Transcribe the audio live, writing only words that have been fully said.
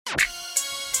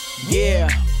Yeah,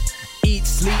 eat,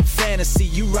 sleep, fantasy,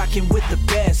 you rockin' with the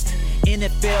best.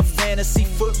 NFL Fantasy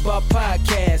Football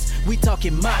Podcast. We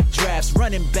talking mock drafts,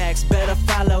 running backs, better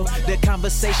follow the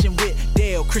conversation with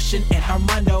Dale, Christian, and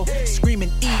Armando.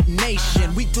 Screaming Eat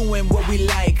Nation, we doing what we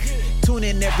like. Tune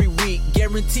in every week,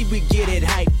 guarantee we get it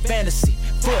hype. Fantasy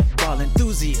football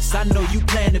enthusiasts, I know you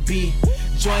plan to be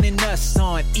joining us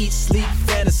on Eat, Sleep,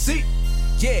 Fantasy.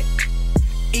 Yeah,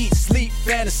 Eat, Sleep,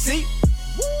 Fantasy.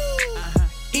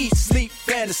 Eat, Sleep,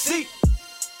 Fantasy.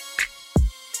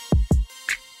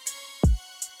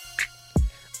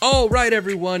 All right,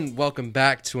 everyone. Welcome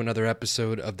back to another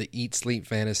episode of the Eat, Sleep,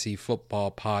 Fantasy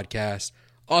Football Podcast,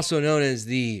 also known as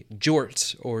the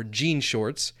Jorts or Jean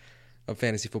Shorts of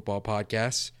Fantasy Football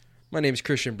Podcasts. My name is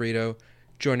Christian Brito.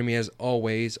 Joining me as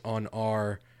always on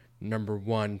our number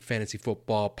one Fantasy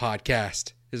Football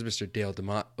Podcast is Mr. Dale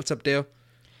DeMott. What's up, Dale?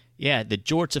 Yeah, the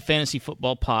Jorts of Fantasy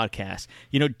Football Podcast.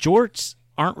 You know, jorts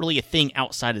aren't really a thing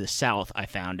outside of the South, I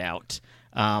found out.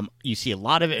 You see a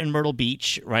lot of it in Myrtle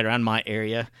Beach, right around my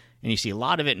area, and you see a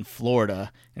lot of it in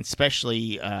Florida, and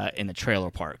especially in the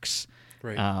trailer parks.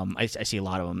 Right. I see a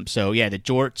lot of them. So yeah, the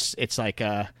jorts, it's like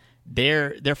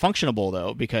they're functionable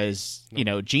though, because you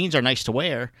know jeans are nice to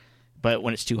wear, but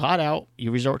when it's too hot out,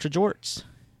 you resort to jorts.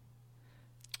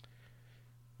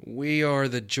 We are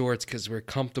the jorts because we're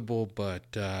comfortable, but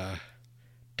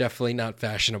definitely not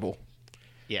fashionable.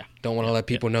 Yeah. Don't want to let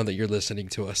people know that you're listening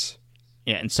to us.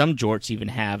 Yeah, and some jorts even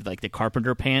have like the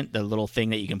carpenter pant, the little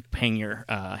thing that you can hang your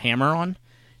hammer on.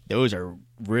 Those are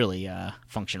really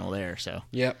functional there. So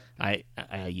yep. I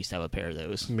used to have a pair of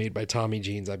those. Made by Tommy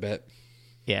Jeans, I bet.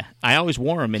 Yeah, I always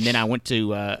wore them, and then I went to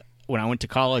when I went to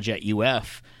college at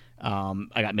UF.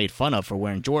 I got made fun of for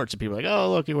wearing jorts, and people were like, "Oh,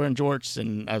 look, you're wearing jorts,"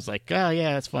 and I was like, "Oh,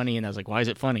 yeah, that's funny." And I was like, "Why is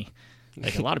it funny?"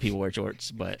 Like a lot of people wear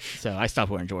jorts, but so I stopped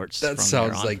wearing jorts. That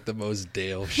sounds like the most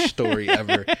Dale story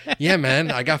ever. Yeah,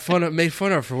 man, I got made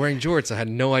fun of for wearing jorts. I had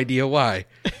no idea why.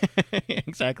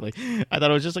 Exactly. I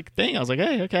thought it was just like a thing. I was like,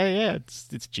 hey, okay, yeah,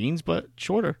 it's jeans but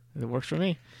shorter. It works for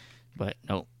me. But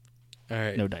no. All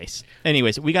right. No dice.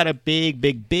 Anyways, we got a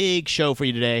big show for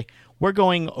you today. We're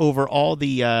going over all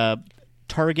the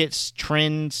Targetz,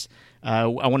 Trendz. I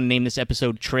want to name this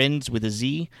episode Trendz with a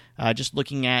Z, just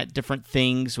looking at different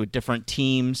things with different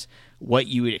teams, what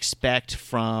you would expect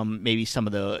from maybe some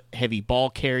of the heavy ball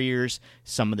carriers,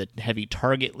 some of the heavy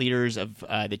target leaders of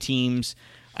the teams.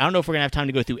 I don't know if we're going to have time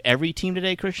to go through every team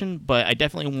today, Christian, but I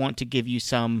definitely want to give you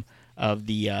some of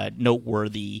the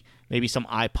noteworthy, maybe some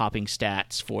eye-popping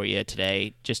stats for you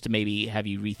today, just to maybe have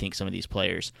you rethink some of these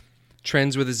players.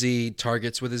 Trendz with a Z,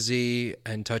 Targetz with a Z,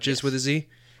 and Touchez with a Z?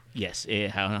 Yes,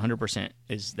 100%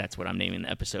 that's what I'm naming the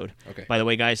episode. Okay. By the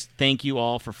way, guys, thank you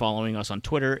all for following us on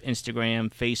Twitter, Instagram,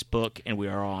 Facebook, and we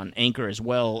are on Anchor as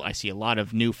well. I see a lot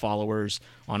of new followers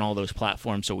on all those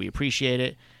platforms, so we appreciate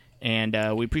it. And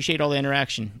we appreciate all the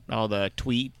interaction, all the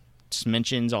tweets,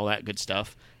 mentions, all that good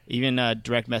stuff. Even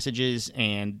direct messages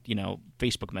and,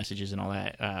 Facebook messages and all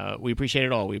that. We appreciate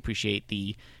it all. We appreciate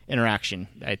the interaction.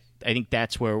 I think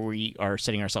that's where we are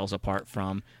setting ourselves apart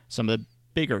from some of the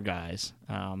bigger guys,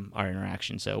 our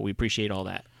interaction. So we appreciate all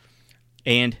that.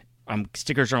 And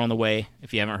stickers are on the way,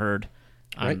 if you haven't heard.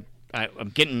 Right. I'm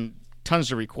getting tons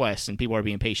of requests, and people are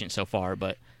being patient so far,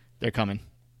 but they're coming.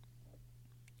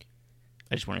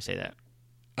 I just want to say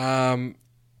that.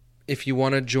 If you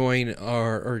want to join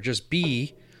or just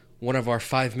be one of our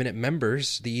 5-minute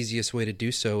members, the easiest way to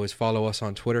do so is follow us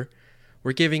on Twitter.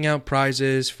 We're giving out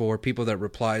prizes for people that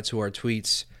reply to our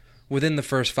tweets within the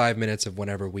first 5 minutes of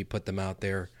whenever we put them out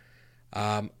there.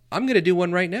 I'm going to do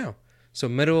one right now. So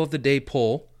middle of the day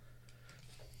poll.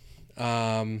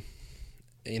 Middle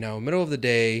of the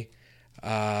day,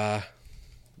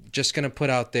 just going to put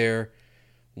out there,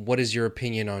 what is your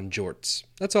opinion on jorts?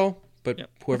 That's all. But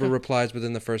whoever replies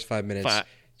within the first 5 minutes,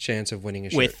 chance of winning a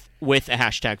shirt. With a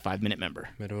hashtag 5-minute member.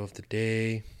 Middle of the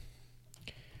day,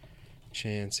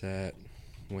 chance at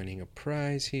winning a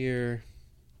prize here.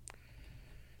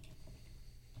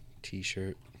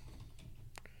 T-shirt.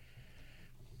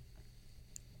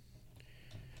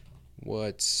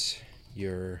 What's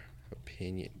your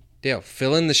opinion? Dale,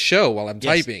 fill in the show while I'm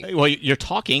typing. Well, you're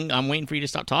talking. I'm waiting for you to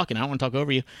stop talking. I don't want to talk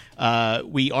over you.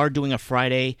 We are doing a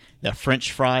Friday, the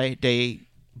French Fry Day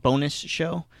bonus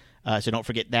show. So don't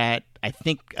forget that. I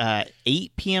think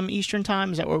 8 p.m. Eastern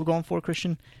time. Is that what we're going for,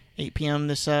 Christian? 8 p.m.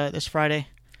 this Friday?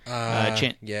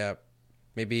 Yeah.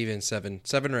 Maybe even 7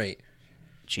 or 8.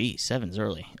 Geez, 7's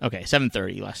early. Okay,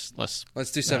 7:30. Let's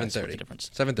do 7:30. Difference.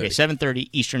 7:30. Okay, 7:30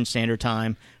 Eastern Standard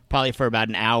Time. Probably for about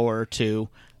an hour or two.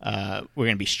 We're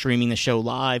going to be streaming the show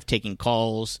live, taking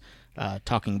calls,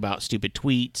 talking about stupid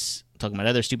tweets, talking about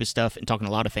other stupid stuff, and talking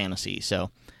a lot of fantasy.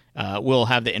 So We'll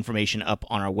have the information up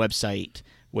on our website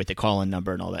with the call-in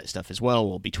number and all that stuff as well.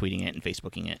 We'll be tweeting it and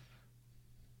Facebooking it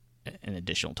in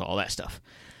addition to all that stuff.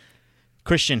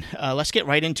 Christian, let's get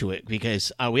right into it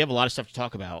because we have a lot of stuff to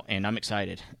talk about, and I'm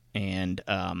excited. And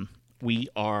we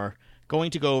are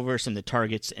going to go over some of the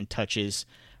targets and touches.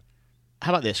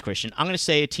 How about this, Christian? I'm going to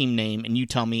say a team name, and you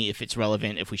tell me if it's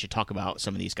relevant, if we should talk about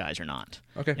some of these guys or not.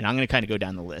 Okay. And I'm going to kind of go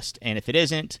down the list. And if it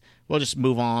isn't, we'll just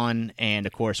move on. And,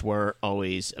 of course, we're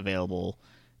always available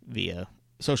via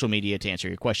social media to answer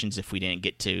your questions if we didn't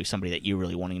get to somebody that you're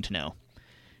really wanting to know.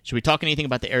 Should we talk anything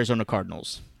about the Arizona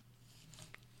Cardinals?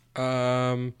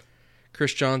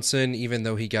 Chris Johnson, even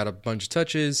though he got a bunch of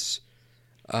touches,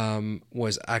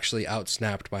 was actually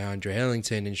outsnapped by Andre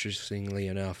Ellington, interestingly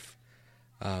enough.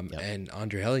 And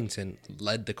Andre Ellington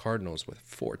led the Cardinals with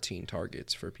 14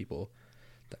 targets for people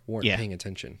that weren't paying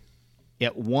attention. Yeah,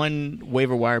 one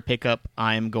waiver wire pickup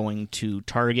I'm going to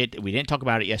target. We didn't talk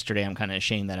about it yesterday. I'm kind of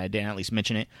ashamed that I didn't at least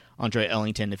mention it. Andre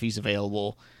Ellington, if he's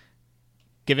available,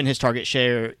 given his target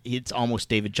share, it's almost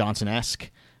David Johnson-esque.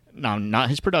 Now, not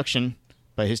his production,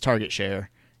 but his target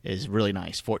share is really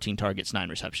nice. 14 targets, 9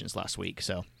 receptions last week.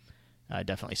 So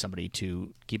definitely somebody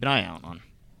to keep an eye out on.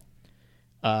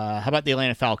 How about the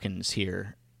Atlanta Falcons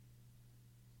here?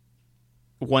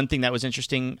 One thing that was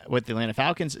interesting with the Atlanta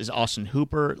Falcons is Austin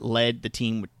Hooper led the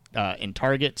team in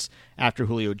targets. After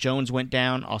Julio Jones went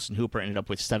down, Austin Hooper ended up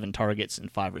with 7 targets and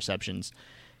 5 receptions.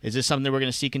 Is this something that we're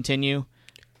going to see continue?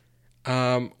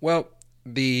 Well,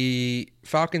 the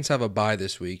Falcons have a bye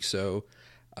this week, so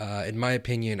in my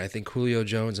opinion, I think Julio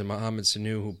Jones and Mohamed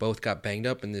Sanu, who both got banged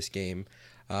up in this game,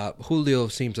 Julio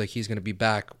seems like he's going to be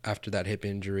back after that hip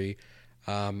injury.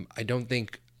 I don't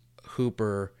think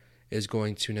Hooper is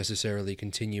going to necessarily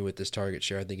continue with this target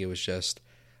share. I think it was just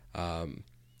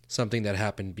something that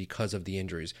happened because of the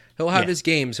injuries. He'll have his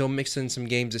games. He'll mix in some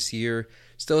games this year.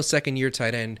 Still a second-year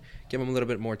tight end. Give him a little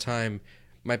bit more time.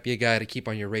 Might be a guy to keep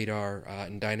on your radar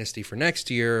in Dynasty for next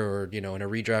year or, in a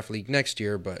redraft league next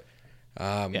year, but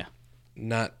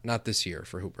not this year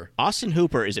for Hooper. Austin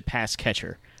Hooper is a pass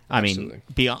catcher. I mean,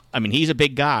 he's a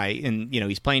big guy, and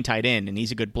he's playing tight end, and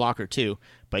he's a good blocker too.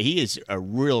 But he is a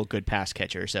real good pass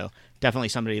catcher. So definitely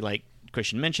somebody like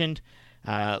Christian mentioned.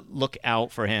 Look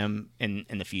out for him in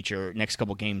the future. Next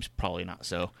couple games, probably not.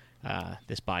 So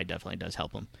this bye definitely does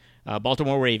help him.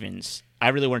 Baltimore Ravens. I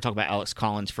really want to talk about Alex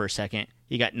Collins for a second.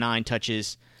 He got 9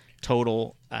 touches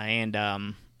total, and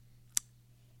I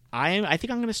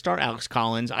think I'm going to start Alex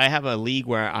Collins. I have a league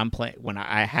where I'm playing when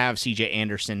I have C.J.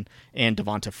 Anderson and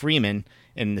Devonta Freeman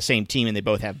in the same team, and they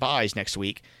both have byes next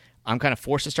week. I'm kind of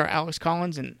forced to start Alex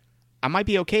Collins, and I might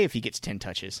be okay if he gets 10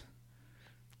 touches.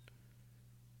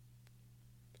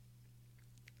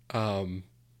 I'm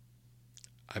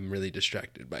really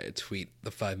distracted by a tweet,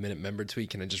 the 5-minute member tweet.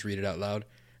 Can I just read it out loud?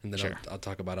 And then Sure. I'll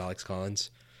talk about Alex Collins.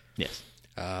 Yes.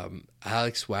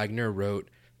 Alex Wagner wrote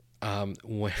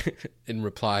in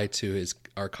reply to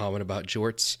our comment about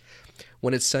jorts,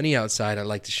 when it's sunny outside, I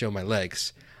like to show my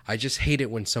legs. I just hate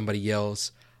it when somebody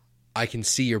yells, I can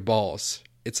see your balls.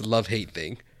 It's a love-hate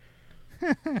thing.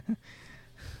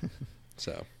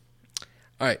 So,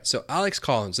 all right. So Alex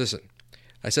Collins, listen,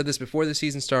 I said this before the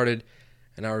season started,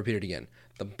 and I'll repeat it again.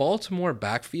 The Baltimore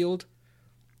backfield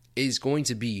is going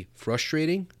to be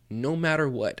frustrating no matter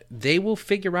what. They will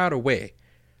figure out a way.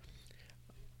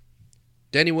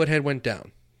 Danny Woodhead went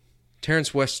down.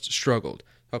 Terrence West struggled.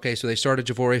 Okay, so they started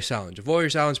Javorius Allen.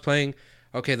 Javorius Allen's playing.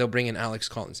 Okay, they'll bring in Alex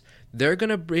Collins. They're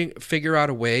going to figure out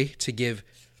a way to give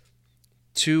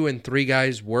 2 and 3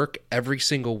 guys work every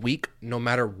single week, no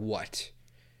matter what.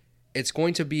 It's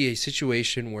going to be a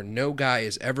situation where no guy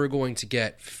is ever going to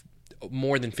get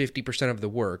more than 50% of the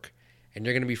work, and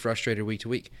you're going to be frustrated week to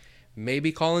week.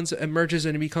 Maybe Collins emerges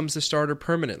and he becomes the starter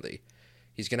permanently.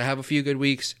 He's going to have a few good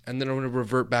weeks, and then I'm going to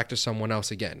revert back to someone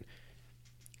else again.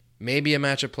 Maybe a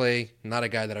matchup play, not a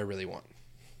guy that I really want.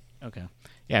 Okay.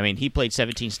 Yeah, I mean, he played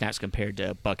 17 snaps compared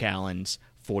to Buck Allen's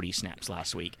 40 snaps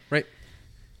last week. Right.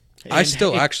 And I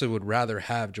still actually would rather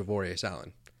have Javorius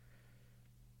Allen.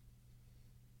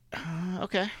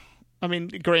 Okay. I mean,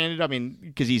 granted,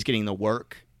 because he's getting the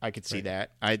work, I could see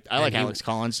that. I like Alex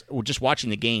Collins. Well, just watching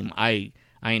the game, I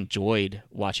enjoyed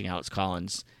watching Alex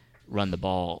Collins run the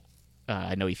ball.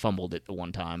 I know he fumbled it the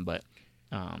one time, but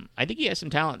I think he has some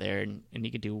talent there, and he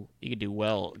could do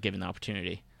well given the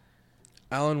opportunity.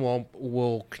 Allen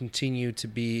will continue to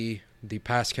be the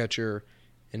pass catcher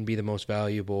and be the most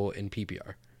valuable in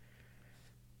PPR.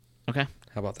 Okay.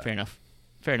 How about that? Fair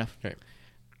enough. Right.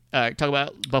 Talk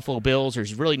about Buffalo Bills.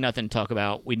 There's really nothing to talk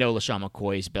about. We know LaShawn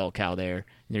McCoy's bell cow there. And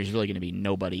there's really going to be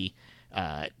nobody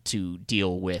to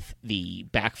deal with the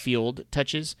backfield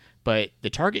touches. But the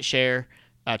target share,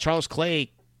 Charles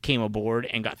Clay came aboard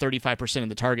and got 35% of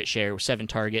the target share with 7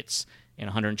 targets and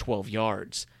 112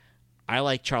 yards. I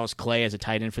like Charles Clay as a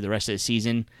tight end for the rest of the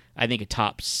season. I think a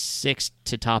top 6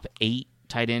 to top 8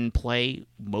 tight end play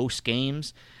most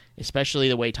games, especially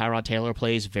the way Tyrod Taylor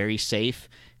plays, very safe.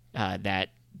 That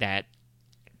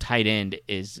tight end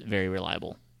is very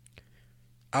reliable.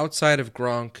 Outside of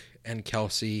Gronk and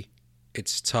Kelsey,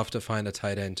 it's tough to find a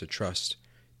tight end to trust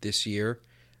this year.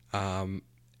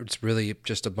 It's really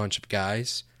just a bunch of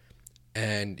guys.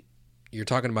 And you're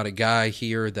talking about a guy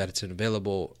here that's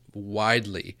available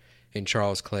widely in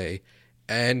Charles Clay.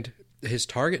 And his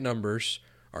target numbers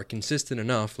are consistent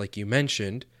enough, like you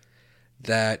mentioned,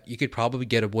 that you could probably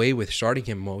get away with starting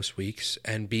him most weeks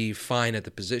and be fine at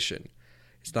the position.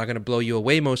 It's not going to blow you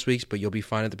away most weeks, but you'll be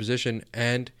fine at the position,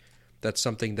 and that's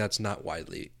something that's not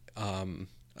widely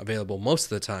available most of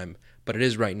the time, but it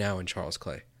is right now in Charles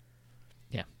Clay.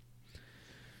 Yeah.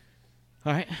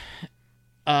 All right.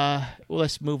 Well,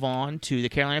 let's move on to the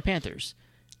Carolina Panthers.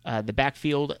 The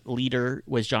backfield leader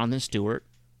was Jonathan Stewart.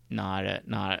 Not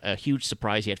a huge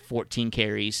surprise. He had 14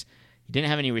 carries. He didn't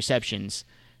have any receptions.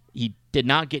 He did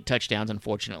not get touchdowns,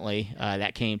 unfortunately.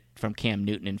 That came from Cam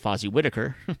Newton and Fozzie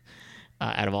Whitaker,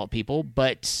 out of all people.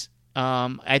 But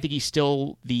I think he's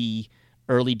still the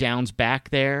early downs back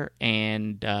there.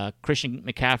 And Christian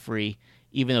McCaffrey,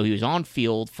 even though he was on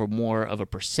field for more of a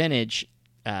percentage,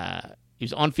 he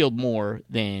was on field more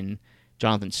than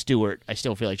Jonathan Stewart. I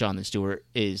still feel like Jonathan Stewart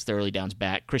is the early downs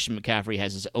back. Christian McCaffrey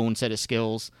has his own set of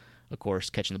skills, of course,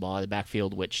 catching the ball out of the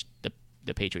backfield, which the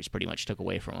Patriots pretty much took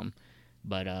away from him.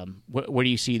 But where do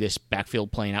you see this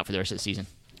backfield playing out for the rest of the season?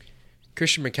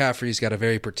 Christian McCaffrey's got a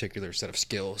very particular set of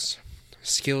skills.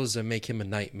 Skills that make him a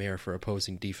nightmare for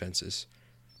opposing defenses.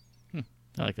 I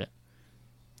like that.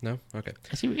 No? Okay.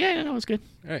 I see. Yeah, no, it's good.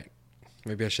 All right.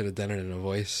 Maybe I should have done it in a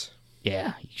voice.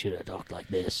 Yeah, you should have talked like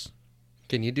this.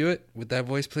 Can you do it with that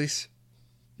voice, please?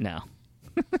 No.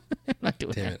 I'm not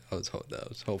doing Damn that. it. That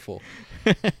was hopeful.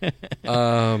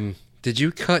 Did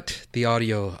you cut the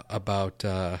audio about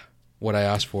what I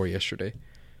asked for yesterday?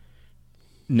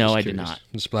 No, I did not.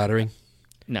 The splattering?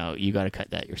 No, you got to cut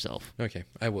that yourself. Okay,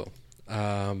 I will.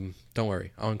 Don't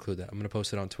worry. I'll include that. I'm going to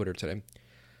post it on Twitter today.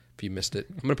 If you missed it.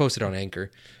 I'm going to post it on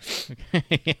Anchor.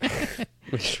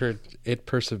 Make sure it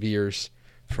perseveres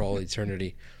for all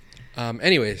eternity.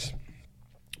 Anyways,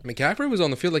 McCaffrey was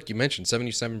on the field, like you mentioned,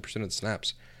 77% of the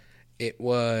snaps. It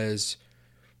was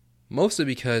mostly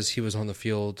because he was on the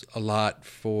field a lot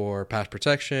for pass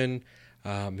protection.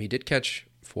 He did catch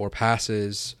 4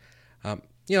 passes.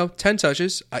 10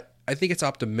 touches. I think it's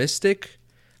optimistic.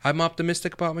 I'm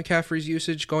optimistic about McCaffrey's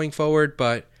usage going forward,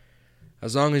 but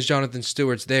as long as Jonathan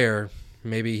Stewart's there,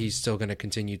 maybe he's still going to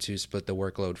continue to split the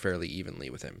workload fairly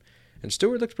evenly with him. And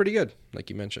Stewart looks pretty good,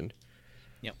 like you mentioned.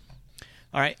 Yep.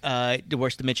 All right.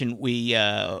 Worth to mention, we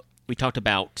talked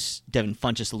about Devin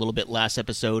Funchess a little bit last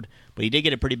episode, but he did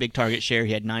get a pretty big target share.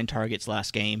 He had 9 targets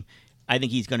last game. I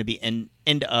think he's going to be end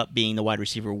up being the wide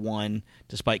receiver 1,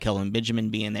 despite Kelvin Benjamin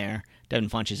being there. Devin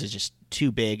Funchess is just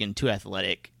too big and too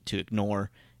athletic to ignore,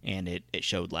 and it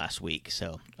showed last week.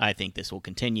 So I think this will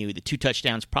continue. The 2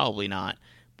 touchdowns, probably not,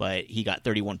 but he got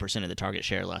 31% of the target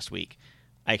share last week.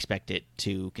 I expect it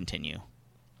to continue.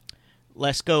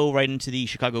 Let's go right into the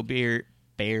Chicago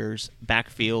Bears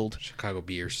backfield. Chicago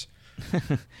Bears.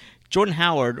 Jordan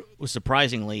Howard was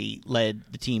surprisingly led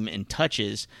the team in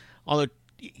touches, although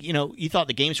you thought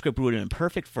the game script would have been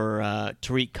perfect for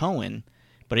Tariq Cohen,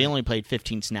 but he only played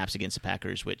 15 snaps against the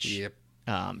Packers, which, yep.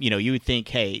 You would think,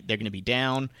 hey, they're going to be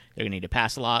down, they're going to need to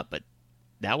pass a lot, but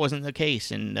that wasn't the case,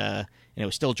 and it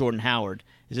was still Jordan Howard.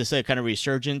 Is this a kind of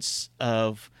resurgence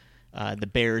of the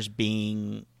Bears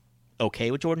being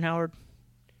okay with Jordan Howard?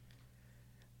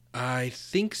 I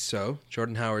think so.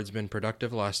 Jordan Howard's been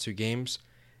productive the last 2 games,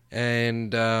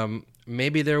 and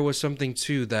maybe there was something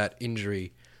to that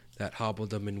injury that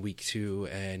hobbled him in week 2,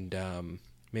 and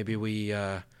maybe we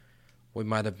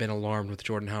might have been alarmed with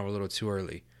Jordan Howard a little too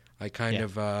early. He's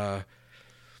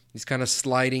kind of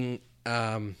sliding,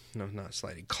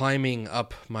 climbing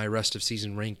up my rest of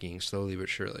season ranking slowly but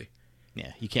surely.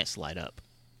 Yeah, you can't slide up.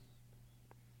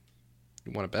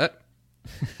 You want to bet?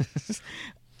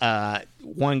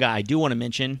 One guy I do want to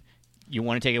mention, you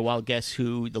want to take a wild guess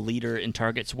who the leader in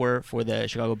targets were for the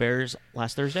Chicago Bears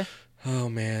last Thursday? Oh,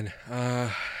 man.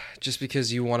 Just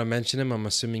because you want to mention him, I'm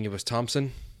assuming it was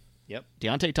Thompson. Yep.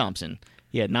 Deontay Thompson.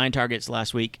 He had 9 targets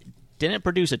last week. Didn't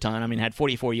produce a ton. I mean, had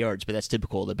 44 yards, but that's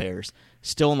typical of the Bears.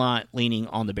 Still not leaning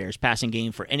on the Bears' passing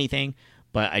game for anything,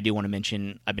 But I do want to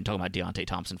mention, I've been talking about Deontay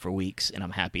Thompson for weeks, and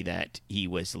I'm happy that he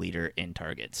was the leader in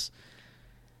targets.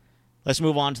 Let's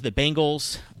move on to the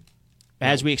Bengals.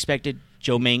 As we expected,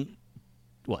 Joe Ming...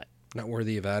 What? Not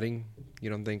worthy of adding, you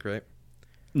don't think, right?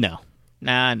 No,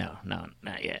 not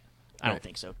yet. I don't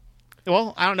think so.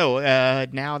 Well, I don't know.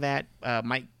 Now that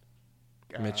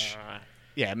Mitch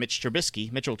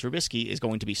Trubisky is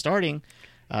going to be starting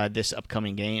this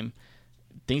upcoming game,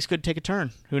 things could take a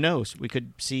turn. Who knows? We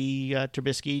could see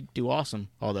Trubisky do awesome.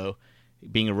 Although,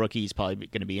 being a rookie, he's probably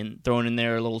going to be thrown in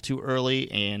there a little too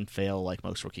early and fail like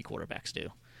most rookie quarterbacks do.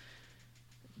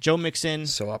 Joe Mixon.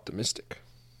 So optimistic.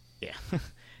 Yeah.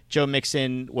 Joe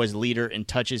Mixon was leader in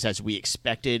touches as we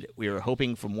expected. We were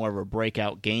hoping for more of a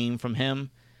breakout game from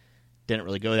him. Didn't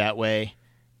really go that way.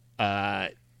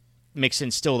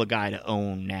 Mixon's still the guy to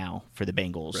own now for the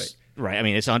Bengals. Right. I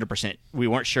mean, it's 100%. We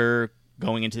weren't sure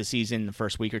going into the season the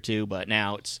first week or two, but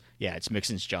now it's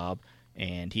Mixon's job,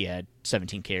 and he had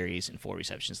 17 carries and 4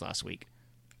 receptions last week.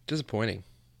 Disappointing.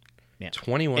 Yeah.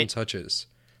 21 touches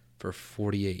for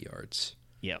 48 yards.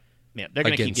 Yep. Yeah, they're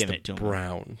going to keep giving it to him.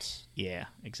 Browns. Yeah,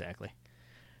 exactly.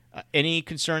 Any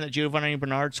concern that Giovanni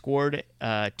Bernard scored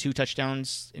 2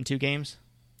 touchdowns in 2 games?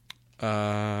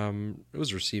 It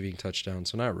was receiving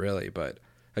touchdowns, so not really. But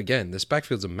again, this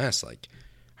backfield's a mess. Like,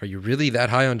 are you really that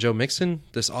high on Joe Mixon?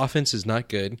 This offense is not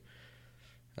good.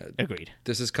 Agreed.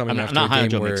 This is coming I'm after not a high game on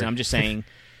Joe where Mixon. I'm just saying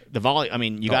the volume. I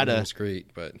mean, you that's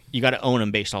great, but you got to own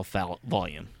him based off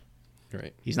volume.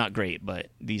 Right. He's not great, but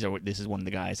this is one of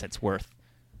the guys that's worth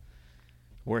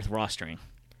rostering.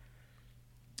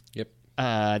 Yep.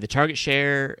 The target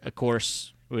share, of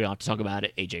course, we don't have to talk about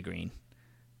it. AJ Green.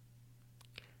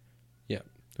 Yeah,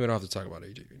 we don't have to talk about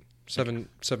AJ Green.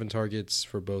 Seven targets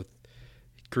for both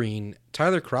Green.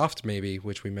 Tyler Kroft, maybe,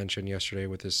 which we mentioned yesterday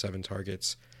with his 7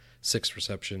 targets, 6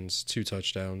 receptions, 2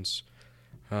 touchdowns.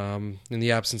 In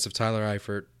the absence of Tyler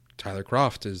Eifert, Tyler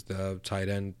Kroft is the tight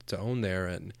end to own there,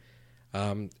 and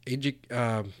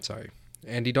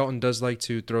Andy Dalton does like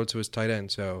to throw to his tight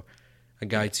end, so a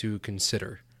guy to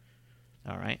consider.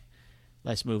 All right.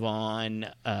 Let's move on.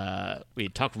 We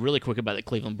talked really quick about the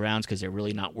Cleveland Browns because they're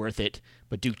really not worth it,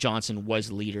 but Duke Johnson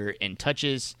was leader in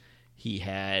touches. He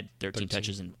had 13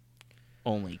 touches and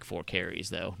only 4 carries,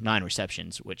 though. 9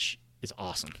 receptions, which is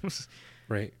awesome.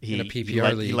 Right. In a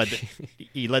PPR league.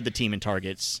 He led the team in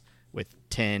targets with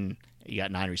 10. He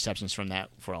got 9 receptions from that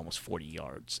for almost 40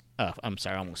 yards.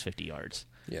 Almost 50 yards.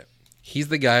 Yeah. He's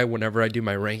the guy, whenever I do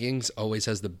my rankings, always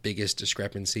has the biggest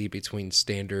discrepancy between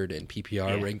standard and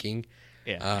PPR ranking.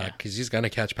 Yeah. Because he's going to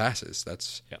catch passes.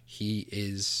 He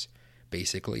is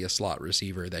basically a slot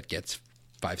receiver that gets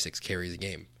 5-6 carries a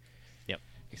game. Yep,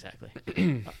 exactly.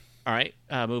 All right,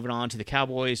 moving on to the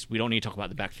Cowboys. We don't need to talk about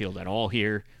the backfield at all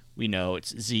here. We know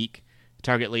it's Zeke. The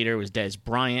target leader was Dez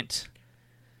Bryant.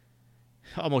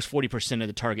 Almost 40% of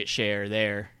the target share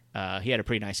there. He had a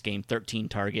pretty nice game, 13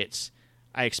 targets.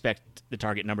 I expect the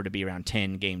target number to be around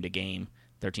 10 game to game.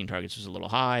 13 targets was a little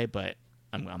high, but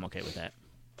I'm okay with that.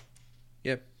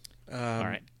 Yep. All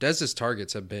right. Dez's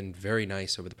targets have been very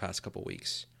nice over the past couple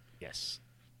weeks. Yes.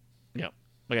 Yep.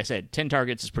 Like I said, 10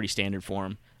 targets is pretty standard for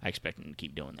him. I expect him to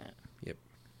keep doing that. Yep.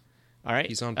 All right.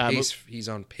 He's on pace. He's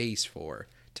on pace for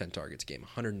 10 targets a game.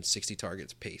 160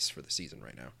 targets pace for the season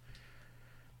right now.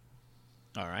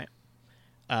 All right.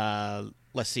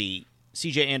 Let's see.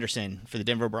 C.J. Anderson for the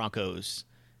Denver Broncos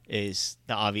is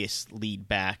the obvious lead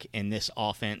back in this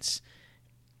offense.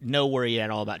 No worry at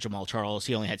all about Jamal Charles.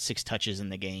 He only had 6 touches in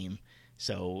the game,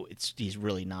 so he's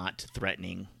really not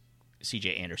threatening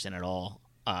C.J. Anderson at all.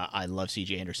 I love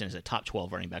C.J. Anderson as a top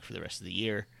 12 running back for the rest of the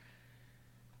year.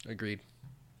 Agreed.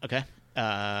 Okay.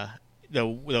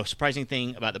 The surprising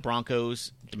thing about the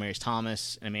Broncos, Demaryius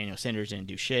Thomas and Emmanuel Sanders didn't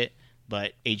do shit,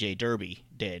 but A.J. Derby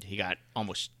did. He got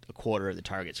almost a quarter of the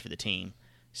targets for the team,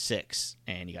 6,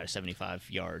 and he got 75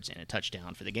 yards and a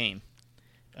touchdown for the game.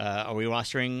 Are we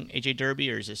rostering A.J. Derby,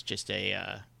 or is this just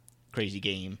a crazy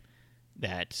game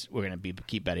that we're going to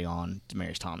keep betting on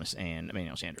Demaryius Thomas and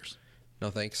Emmanuel Sanders? No,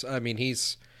 thanks. I mean,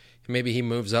 maybe he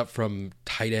moves up from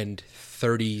tight end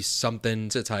 30-something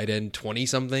to tight end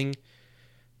 20-something,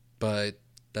 but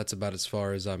that's about as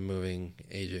far as I'm moving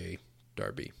A.J.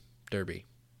 Derby.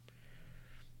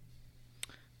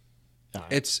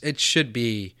 Right. It should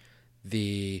be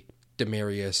the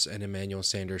Demaryius and Emmanuel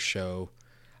Sanders show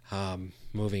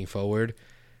moving forward.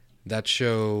 That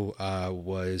show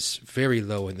was very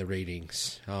low in the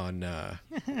ratings on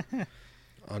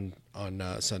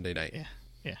Sunday night.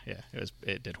 Yeah.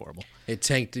 It did horrible. It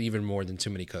tanked even more than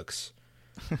Too Many Cooks.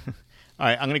 All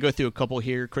right, I'm going to go through a couple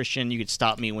here. Christian, you could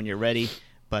stop me when you're ready.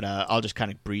 but I'll just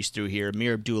kind of breeze through here.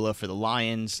 Amir Abdullah for the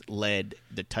Lions led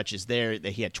the touches there.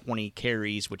 He had 20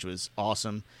 carries, which was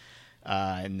awesome.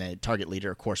 And the target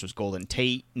leader, of course, was Golden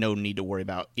Tate. No need to worry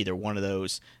about either one of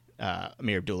those.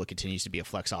 Amir Abdullah continues to be a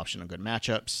flex option on good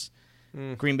matchups.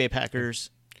 Green Bay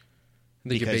Packers. I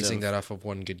think you're basing that off of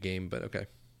one good game, but okay.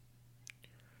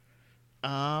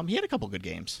 He had a couple good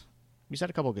games. He's had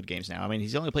a couple good games now. I mean,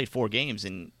 he's only played 4 games,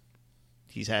 and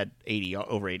he's had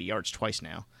over 80 yards twice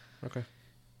now. Okay.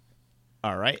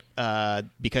 All right.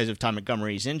 Because of Ty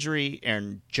Montgomery's injury,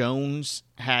 Aaron Jones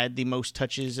had the most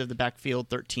touches of the backfield,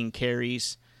 13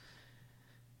 carries.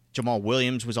 Jamal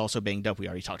Williams was also banged up. We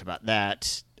already talked about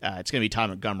that. It's going to be Ty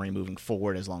Montgomery moving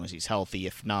forward as long as he's healthy.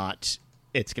 If not,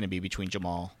 it's going to be between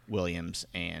Jamal Williams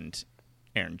and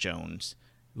Aaron Jones,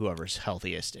 whoever's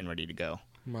healthiest and ready to go.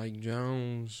 Mike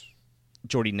Jones.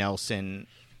 Jordy Nelson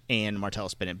and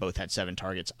Martellus Bennett both had 7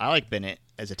 targets. I like Bennett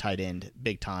as a tight end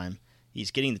big time. He's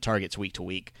getting the targets week to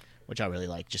week, which I really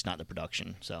like, just not the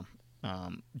production. So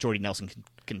Jordy Nelson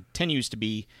continues to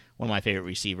be one of my favorite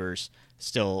receivers.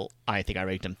 Still, I think I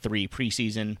ranked him 3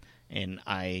 preseason, and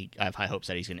I have high hopes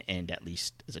that he's going to end at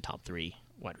least as a top 3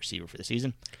 wide receiver for the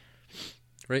season.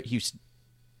 Right.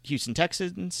 Houston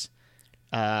Texans.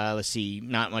 Let's see,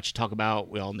 not much to talk about.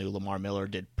 We all knew Lamar Miller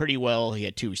did pretty well. He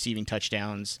had 2 receiving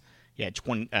touchdowns. He had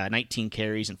 19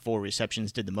 carries and 4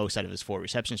 receptions, did the most out of his 4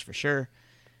 receptions for sure.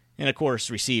 And, of course,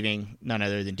 receiving none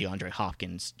other than DeAndre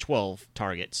Hopkins, 12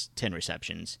 targets, 10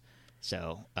 receptions.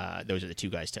 So those are the 2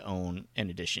 guys to own in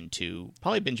addition to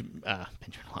probably Benjamin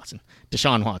Watson,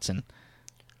 Deshaun Watson.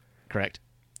 Correct?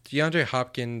 DeAndre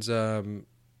Hopkins,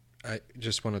 I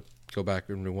just want to go back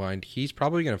and rewind. He's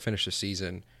probably going to finish the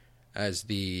season as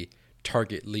the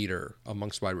target leader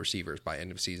amongst wide receivers by end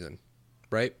of season,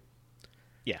 right?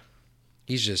 Yeah.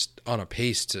 He's just on a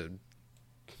pace to,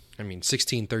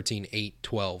 16, 13, 8,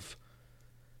 12.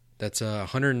 That's over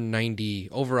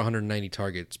 190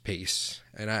 targets pace,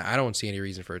 and I don't see any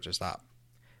reason for it to stop.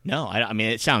 No, I mean,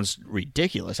 it sounds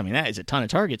ridiculous. I mean, that is a ton of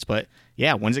targets, but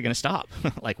yeah, when's it going to stop?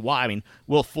 Like, why? I mean,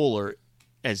 Will Fuller,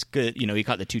 as good, he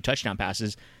caught the 2 touchdown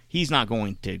passes. He's not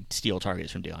going to steal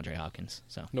targets from DeAndre Hopkins.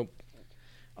 So nope.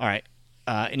 All right,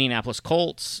 Indianapolis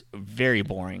Colts, very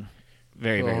boring,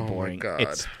 very boring. My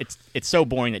God. It's so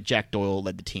boring that Jack Doyle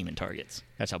led the team in targets.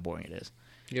 That's how boring it is.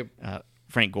 Yep.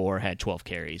 Frank Gore had 12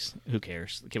 carries. Who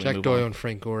cares? Jack Doyle and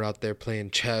Frank Gore out there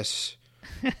playing chess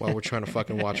while we're trying to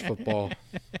fucking watch football.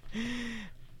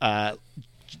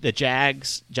 The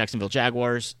Jacksonville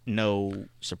Jaguars, no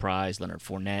surprise. Leonard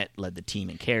Fournette led the team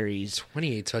in carries.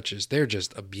 28 touches. They're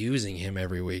just abusing him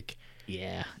every week.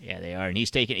 Yeah, they are, and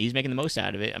he's making the most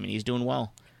out of it. I mean, he's doing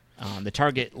well. The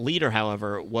target leader,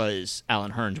 however, was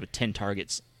Allen Hurns with 10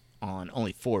 targets on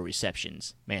only 4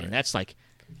 receptions. Man, right.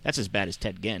 That's as bad as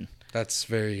Ted Ginn. That's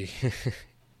very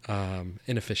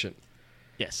inefficient.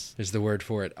 Yes, is the word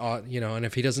for it. And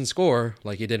if he doesn't score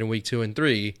like he did in week 2 and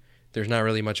 3, there's not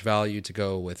really much value to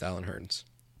go with Allen Hurns.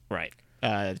 Right.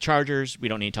 The Chargers, we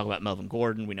don't need to talk about Melvin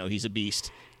Gordon. We know he's a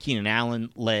beast. Keenan Allen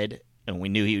led, and we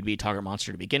knew he would be a target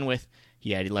monster to begin with.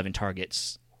 He had 11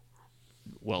 targets.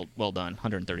 Well done,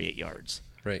 138 yards.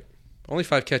 Right. Only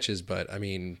 5 catches, but,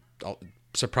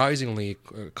 surprisingly,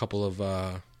 a couple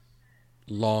of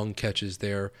long catches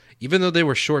there. Even though they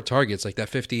were short targets, like that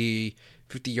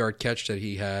 50-yard catch that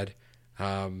he had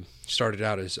started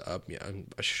out as a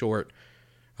short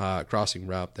crossing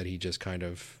route that he just kind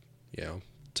of,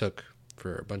 took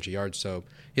for a bunch of yards. So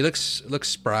he looks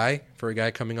spry for a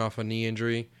guy coming off a knee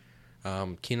injury.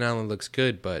 Keenan Allen looks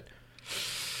good, but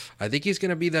I think he's going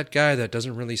to be that guy that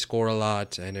doesn't really score a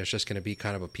lot and is just going to be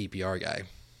kind of a PPR guy.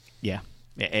 Yeah.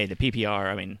 Hey, the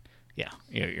PPR, you're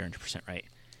 100% right.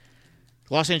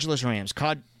 Los Angeles Rams,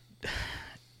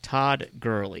 Todd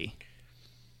Gurley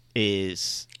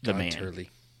is the man. Turley.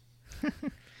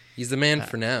 He's the man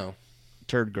for now.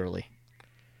 Turd Gurley.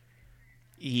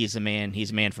 He's a man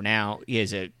for now. He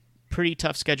has a pretty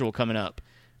tough schedule coming up,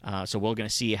 so we're going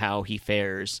to see how he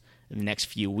fares in the next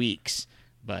few weeks.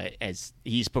 But as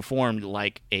he's performed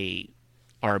like a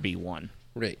RB1.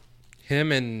 Right.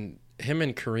 Him and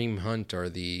Kareem Hunt are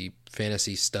the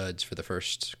fantasy studs for the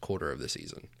first quarter of the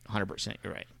season. 100%,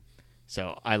 you're right.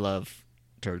 So I love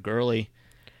Turd Gurley.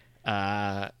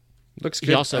 Looks good.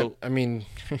 He also,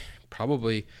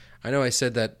 probably. I know I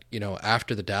said that,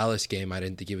 after the Dallas game, I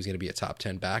didn't think he was going to be a top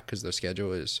 10 back because their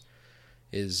schedule is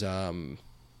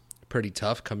pretty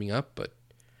tough coming up. But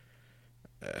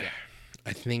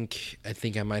I think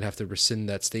I might have to rescind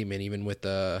that statement, even with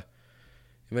a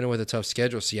tough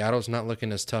schedule. Seattle's not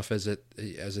looking as tough as it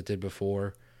did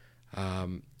before.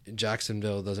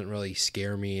 Jacksonville doesn't really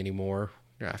scare me anymore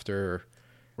after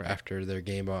after their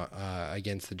game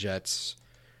against the Jets.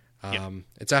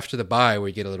 It's after the bye where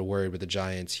you get a little worried with the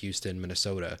Giants, Houston,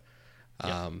 Minnesota.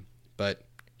 But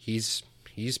he's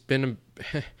been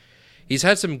he's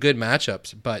had some good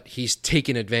matchups, but he's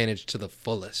taken advantage to the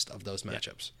fullest of those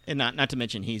matchups. And not to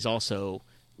mention he's also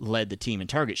led the team in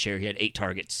target share. He had 8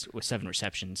 targets with 7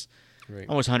 receptions,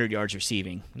 almost 100 yards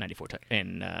receiving, 94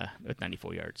 with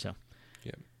 94 yards. So,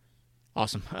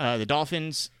 awesome. The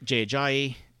Dolphins, Jay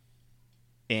Ajayi,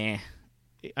 I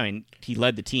mean, he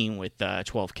led the team with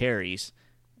 12 carries,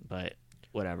 but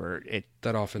whatever.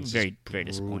 That offense is very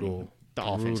disappointing. The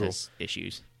offense has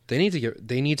issues. They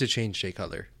need to change Jay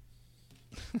Cutler.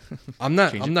 I'm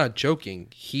not joking.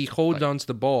 He holds onto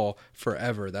the ball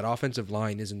forever. That offensive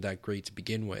line isn't that great to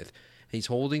begin with. He's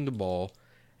holding the ball,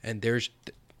 and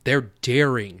they're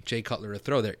daring Jay Cutler to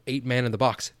throw. They're 8-man in the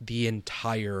box the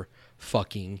entire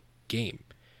fucking game.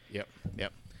 Yep.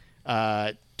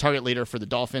 Target leader for the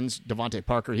Dolphins, Devontae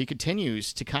Parker. He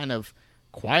continues to kind of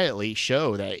quietly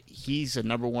show that he's a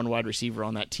number 1 wide receiver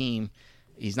on that team.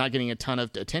 He's not getting a ton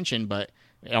of attention, but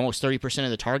almost 30% of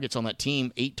the targets on that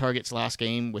team, 8 targets last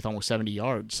game with almost 70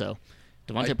 yards. So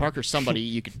Devontae Parker's somebody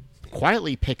you could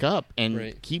quietly pick up,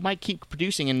 and he might keep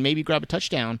producing and maybe grab a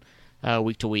touchdown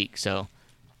week to week. So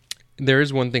there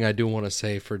is one thing I do want to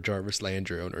say for Jarvis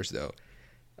Landry owners, though.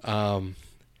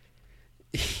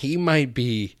 He might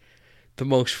be the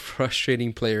most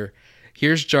frustrating player.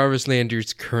 Here's Jarvis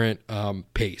Landry's current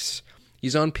pace.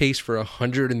 He's on pace for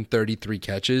 133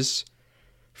 catches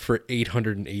for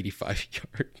 885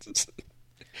 yards.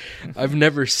 I've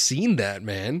never seen that,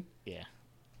 man. Yeah,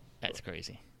 that's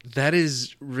crazy. That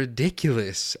is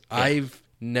ridiculous. Yeah. I've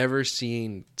never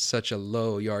seen such a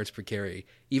low yards per carry.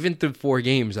 Even through 4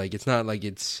 games, like it's not like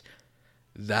it's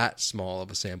that small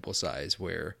of a sample size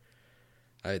where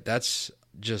that's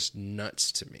just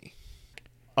nuts to me.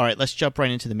 All right, let's jump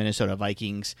right into the Minnesota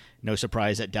Vikings. No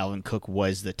surprise that Dalvin Cook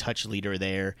was the touch leader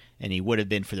there, and he would have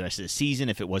been for the rest of the season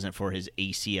if it wasn't for his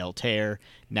ACL tear.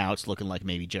 Now it's looking like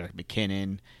maybe Jerick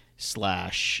McKinnon /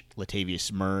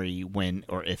 Latavius Murray when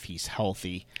or if he's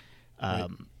healthy.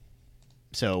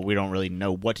 So we don't really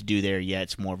know what to do there yet.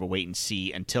 It's more of a wait and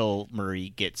see until Murray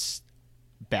gets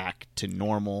back to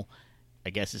normal.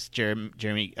 I guess it's Jerick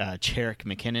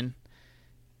McKinnon.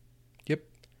 Yep.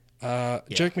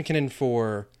 Jerick McKinnon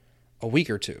for a week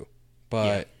or two.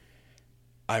 But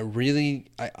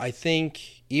I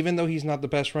think even though he's not the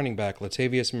best running back,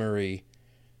 Latavius Murray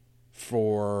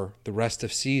for the rest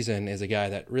of season is a guy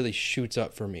that really shoots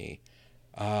up for me.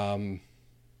 I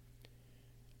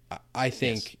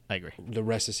think I agree. The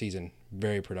rest of the season,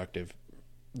 very productive.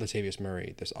 Latavius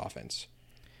Murray, this offense.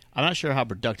 I'm not sure how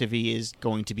productive he is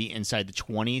going to be inside the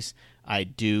 20s. I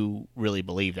do really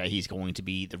believe that he's going to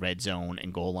be the red zone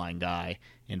and goal line guy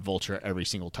and vulture every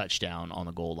single touchdown on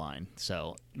the goal line.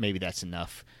 So maybe that's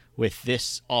enough. With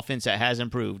this offense that has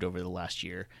improved over the last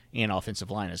year, and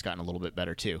offensive line has gotten a little bit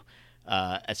better too.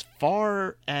 As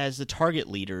far as the target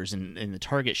leaders and the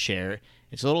target share,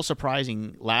 it's a little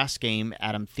surprising. Last game,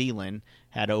 Adam Thielen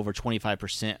had over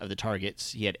 25% of the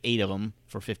targets. He had 8 of them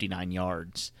for 59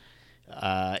 yards.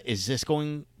 Is this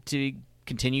going to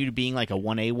continue to being like a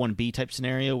 1A, 1B type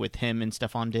scenario with him and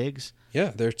Stephon Diggs?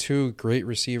 Yeah, they're 2 great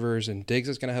receivers, and Diggs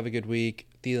is going to have a good week.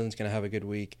 Thielen's going to have a good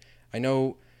week. I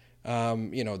know,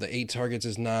 the 8 targets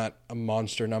is not a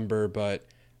monster number, but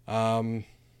I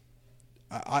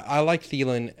like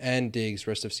Thielen and Diggs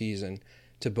rest of season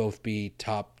to both be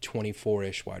top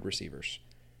 24-ish wide receivers.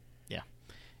 Yeah.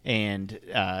 And,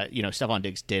 Stephon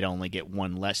Diggs did only get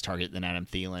 1 less target than Adam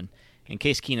Thielen. And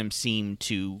Case Keenum seemed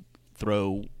to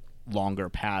throw longer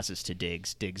passes to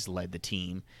Diggs. Diggs led the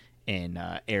team in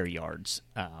air yards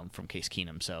from Case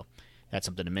Keenum. So that's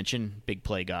something to mention. Big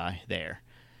play guy there.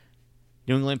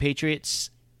 New England Patriots,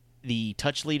 the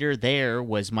touch leader there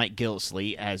was Mike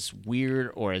Gillislee. As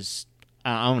weird or as,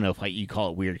 I don't know if you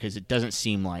call it weird because it doesn't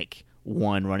seem like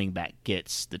one running back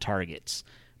gets the targets.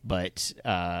 But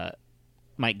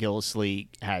Mike Gillislee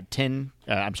had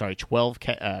 12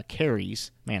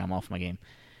 carries. Man, I'm off my game.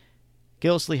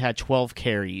 Gillislee had 12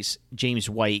 carries. James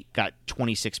White got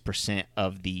 26%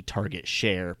 of the target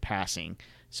share passing.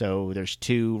 So there's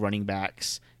 2 running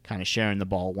backs kind of sharing the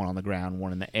ball, one on the ground,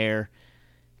 one in the air.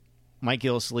 Mike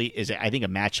Gillislee is, I think, a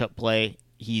matchup play.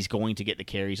 He's going to get the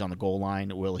carries on the goal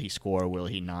line. Will he score? Will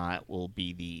he not? Will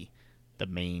be the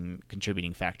main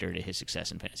contributing factor to his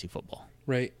success in fantasy football.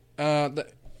 Right.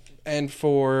 And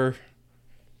for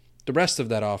the rest of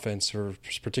that offense, or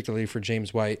particularly for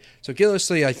James White, so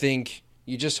Gillislee, I think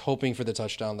you're just hoping for the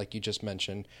touchdown like you just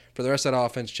mentioned. For the rest of that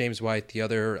offense, James White, the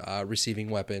other receiving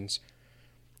weapons,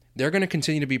 they're going to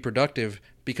continue to be productive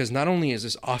because not only is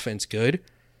this offense good,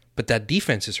 but that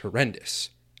defense is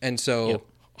horrendous. And so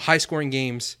high-scoring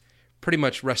games, pretty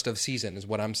much rest of the season is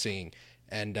what I'm seeing.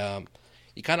 And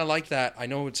you kind of like that. I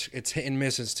know it's hit and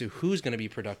miss as to who's going to be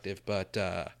productive, but,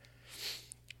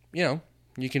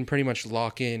 you can pretty much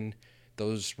lock in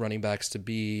those running backs to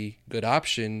be good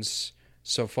options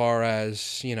so far as,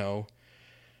 Gillislee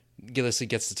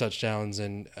gets the touchdowns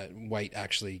and White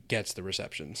actually gets the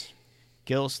receptions.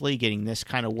 Gillislee getting this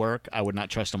kind of work, I would not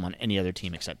trust him on any other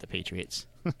team except the Patriots.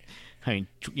 I mean,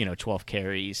 12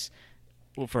 carries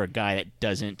for a guy that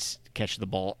doesn't catch the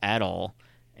ball at all,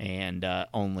 and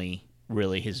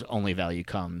his only value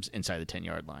comes inside the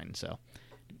 10-yard line. So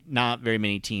not very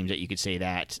many teams that you could say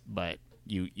that, but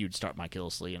you'd start Mike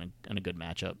Gillislee in a good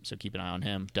matchup. So keep an eye on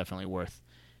him. Definitely worth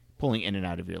pulling in and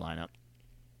out of your lineup.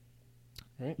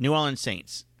 Right. New Orleans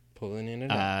Saints. Pulling in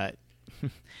and out.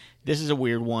 This is a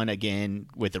weird one, again,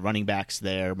 with the running backs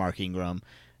there, Mark Ingram,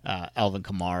 Alvin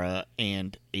Kamara,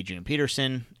 and Adrian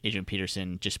Peterson. Adrian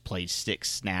Peterson just played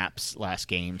 6 snaps last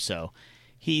game, so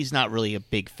he's not really a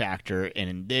big factor,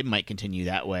 and it might continue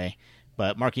that way.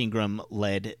 But Mark Ingram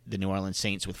led the New Orleans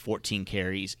Saints with 14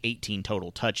 carries, 18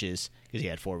 total touches, because he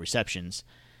had 4 receptions.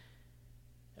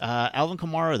 Alvin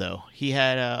Kamara, though, he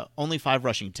had only 5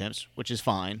 rushing attempts, which is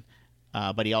fine.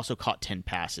 But he also caught 10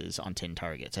 passes on 10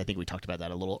 targets. I think we talked about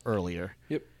that a little earlier.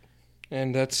 Yep.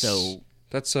 And that's him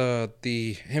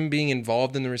being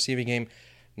involved in the receiving game,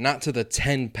 not to the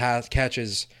 10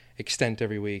 catches extent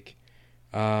every week,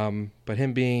 but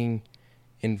him being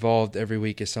involved every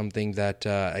week is something that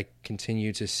I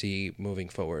continue to see moving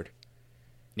forward.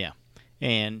 Yeah.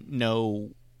 And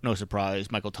no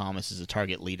surprise, Michael Thomas is a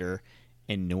target leader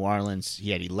in New Orleans.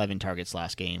 He had 11 targets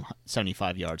last game,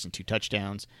 75 yards and 2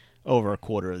 touchdowns. Over a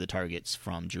quarter of the targets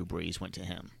from Drew Brees went to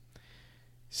him.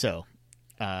 So,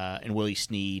 and Willie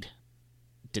Snead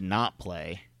did not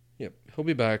play. Yep, he'll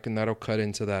be back, and that'll cut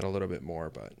into that a little bit more,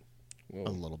 but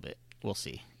a little bit. We'll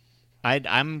see.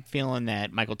 I'm feeling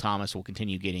that Michael Thomas will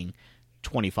continue getting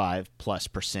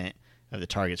 25+% of the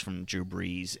targets from Drew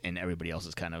Brees, and everybody else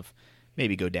is kind of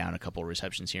maybe go down a couple of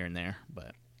receptions here and there,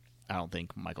 but I don't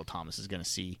think Michael Thomas is going to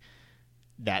see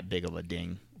that big of a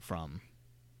ding from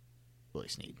Willie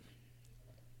Snead.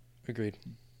 Agreed.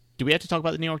 Do we have to talk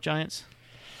about the New York Giants?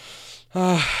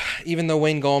 Even though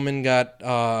Wayne Gallman got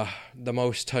the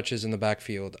most touches in the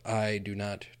backfield, I do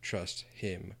not trust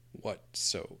him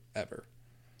whatsoever.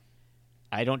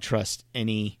 I don't trust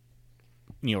any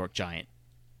New York Giant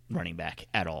running back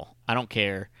at all. I don't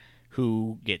care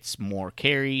who gets more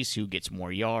carries, who gets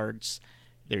more yards.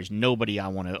 There's nobody I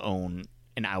want to own,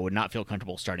 and I would not feel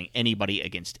comfortable starting anybody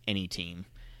against any team,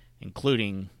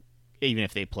 including even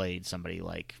if they played somebody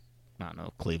like, I don't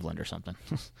know, Cleveland or something.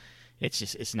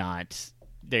 It's not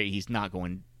there. He's not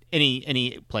going.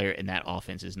 Any player in that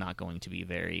offense is not going to be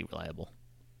very reliable.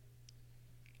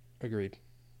 Agreed.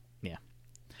 Yeah.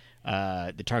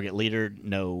 The target leader,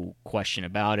 no question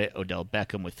about it. Odell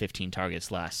Beckham with 15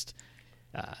 targets last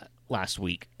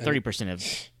week. 30% of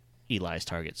Eli's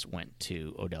targets went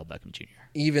to Odell Beckham Jr.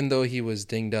 Even though he was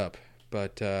dinged up,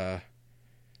 but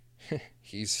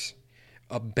he's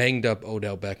a banged up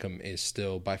Odell Beckham is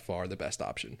still by far the best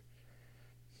option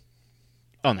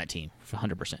on that team,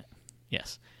 100%.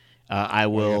 Yes, I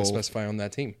will. You gotta specify on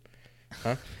that team,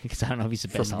 huh? Because I don't know if he's the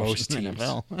best option most in the teams.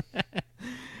 NFL.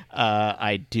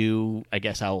 I do. I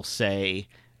guess I'll say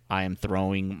I am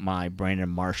throwing my Brandon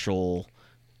Marshall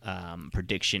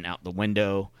prediction out the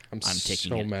window. I'm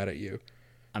taking mad at you.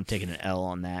 I'm taking an L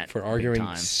on that for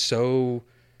arguing so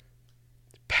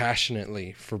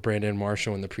passionately for Brandon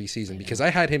Marshall in the preseason, because I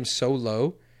had him so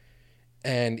low,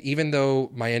 and even though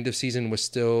my end of season was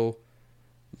still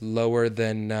lower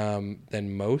than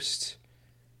most,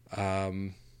 I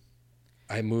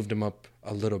moved him up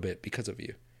a little bit because of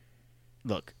you.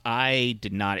 Look, I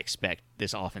did not expect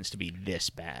this offense to be this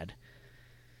bad.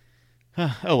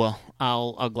 Oh well,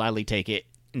 I'll gladly take it.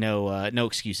 No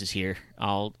excuses here.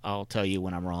 I'll tell you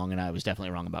when I'm wrong, and I was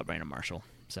definitely wrong about Brandon Marshall.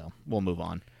 So we'll move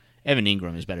on. Evan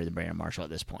Ingram is better than Brandon Marshall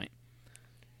at this point.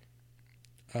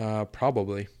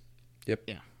 Probably. Yep.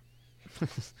 Yeah.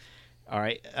 All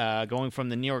right. Going from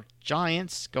the New York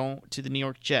Giants, going to the New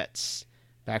York Jets.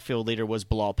 Backfield leader was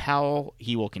Bilal Powell.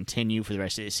 He will continue for the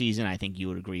rest of the season. I think you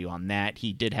would agree on that.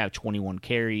 He did have 21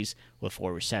 carries with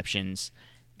 4 receptions,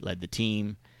 led the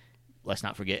team. Let's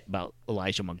not forget about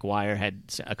Elijah McGuire. Had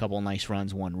a couple of nice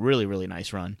runs, one really, really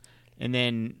nice run. And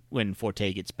then when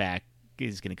Forte gets back,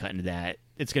 he's going to cut into that.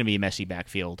 It's going to be a messy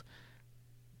backfield.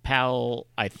 Powell,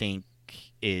 I think,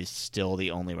 is still the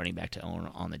only running back to own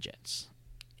on the Jets.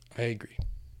 I agree.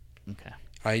 Okay.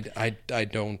 I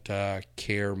don't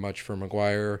care much for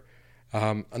McGuire.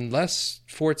 unless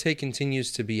Forte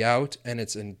continues to be out, and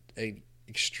it's an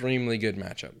extremely good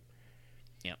matchup.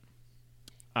 Yep.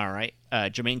 All right.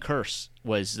 Jermaine Kearse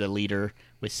was the leader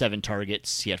with 7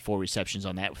 targets. He had 4 receptions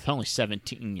on that with only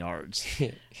 17 yards.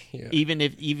 Yeah.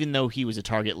 Even though he was a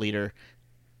target leader,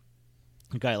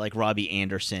 a guy like Robbie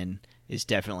Anderson is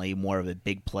definitely more of a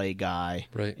big play guy.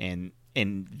 Right. And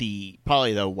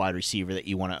probably the wide receiver that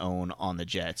you want to own on the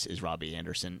Jets is Robbie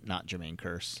Anderson, not Jermaine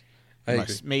Kearse. I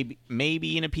agree.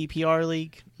 Maybe in a PPR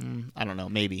league. I don't know.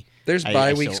 Maybe there's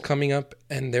bye weeks coming up,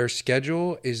 and their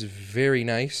schedule is very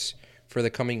nice for the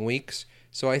coming weeks.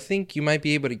 So I think you might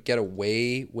be able to get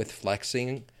away with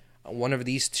flexing one of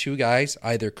these 2 guys,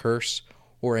 either Kearse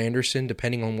or Anderson,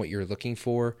 depending on what you're looking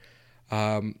for.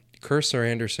 Kearse or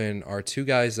Anderson are 2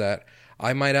 guys that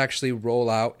I might actually roll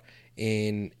out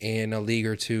in a league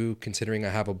or 2, considering I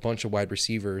have a bunch of wide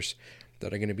receivers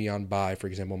that are going to be on bye. For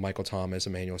example, Michael Thomas,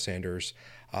 Emmanuel Sanders,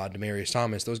 Demaryius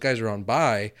Thomas. Those guys are on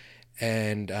bye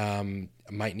and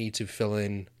might need to fill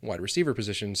in wide receiver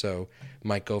position. So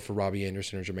might go for Robbie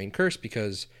Anderson or Jermaine Kearse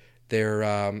because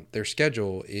their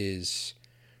schedule is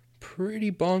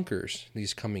pretty bonkers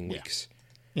these coming weeks.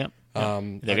 Yep.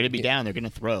 They're going to be down. They're going to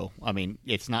throw. I mean,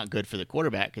 it's not good for the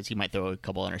quarterback because he might throw a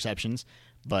couple interceptions,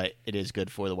 but it is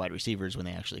good for the wide receivers when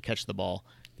they actually catch the ball.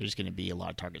 There's going to be a lot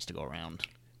of targets to go around.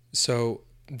 So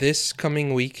this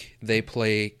coming week, they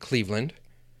play Cleveland.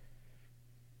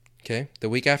 Okay. The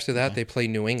week after that, they play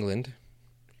New England.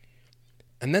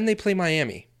 And then they play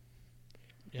Miami.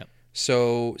 Yep.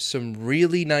 So some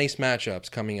really nice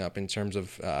matchups coming up in terms of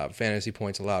fantasy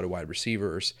points allowed to wide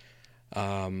receivers.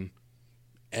 And,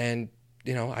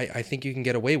 I think you can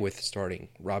get away with starting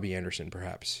Robbie Anderson,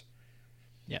 perhaps.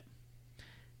 Yep.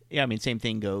 Yeah, I mean, same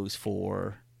thing goes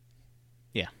for...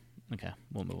 Yeah. Okay,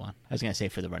 we'll move on. I was going to say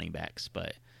for the running backs,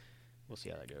 but we'll see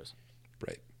how that goes.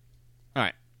 Right. All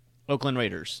right. Oakland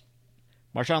Raiders.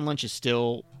 Marshawn Lynch is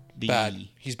still bad.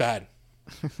 He's bad.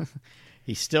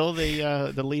 He's still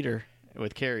the leader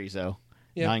with carries, though.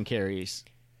 Yep. 9 carries,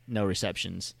 no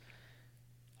receptions.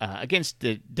 Against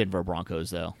the Denver Broncos,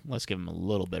 though. Let's give him a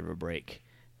little bit of a break.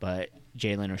 But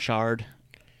Jalen Richard,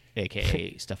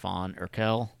 a.k.a. Stephon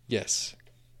Urkel. Yes.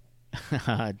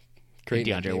 Great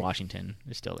DeAndre Washington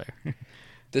is still there.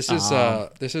 This is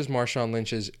Marshawn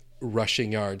Lynch's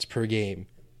rushing yards per game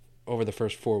over the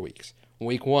first 4 weeks.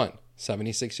 Week 1,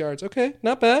 76 yards. Okay,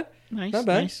 not bad. Nice. Not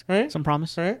bad. Nice. All right. Some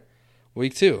promise. All right.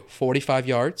 Week 2, 45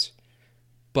 yards.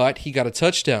 But he got a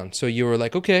touchdown. So you were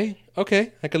like, okay,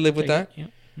 I could live with that. Yeah.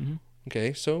 Mm-hmm.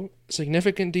 Okay, so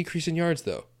significant decrease in yards,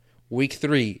 though. Week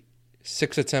 3,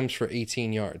 6 attempts for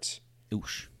 18 yards.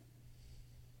 Oosh.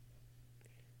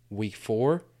 Week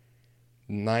 4,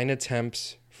 9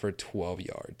 attempts for 12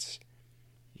 yards.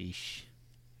 Eesh.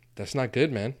 That's not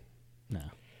good, man. No,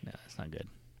 that's not good.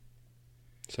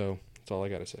 So that's all I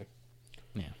got to say.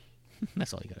 Yeah,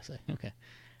 that's all you got to say.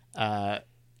 Okay.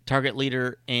 Target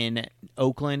leader in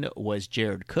Oakland was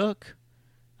Jared Cook,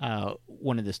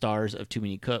 one of the stars of Too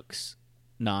Many Cooks,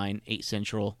 8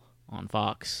 Central on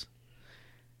Fox.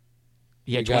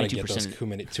 You got to get those too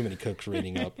many Cooks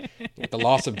rating up. With the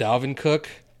loss of Dalvin Cook,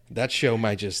 that show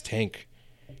might just tank.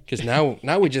 Because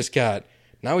now we just got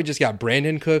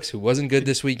Brandon Cooks, who wasn't good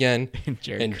this weekend,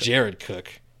 and Jared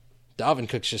Cook. Dalvin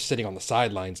Cook's just sitting on the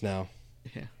sidelines now.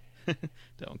 Yeah,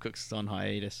 Dalvin Cook's is on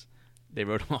hiatus. They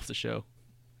wrote him off the show.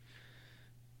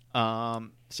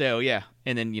 So yeah,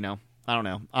 and then I don't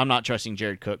know. I'm not trusting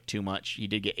Jared Cook too much. He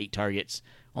did get 8 targets,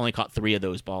 only caught 3 of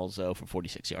those balls though for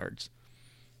 46 yards,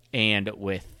 and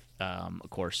with of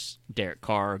course Derek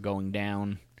Carr going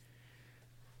down.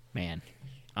 Man,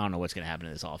 I don't know what's going to happen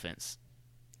to this offense.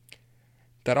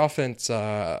 That offense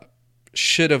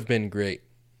should have been great.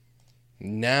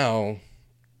 Now,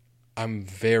 I'm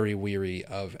very weary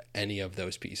of any of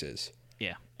those pieces.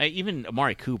 Yeah. Even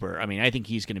Amari Cooper, I mean, I think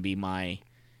he's going to be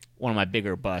one of my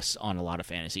bigger busts on a lot of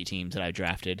fantasy teams that I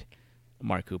drafted.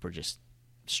 Amari Cooper just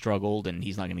struggled, and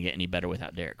he's not going to get any better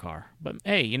without Derek Carr. But,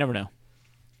 hey, you never know.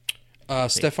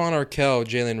 Stephon Urkel,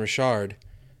 Jalen Richard,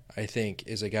 I think,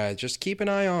 is a guy just keep an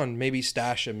eye on. Maybe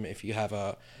stash him if you have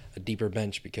a deeper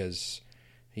bench because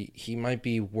he might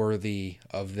be worthy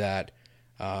of that.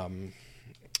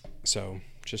 So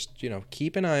just,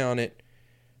 keep an eye on it.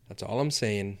 That's all I'm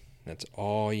saying. That's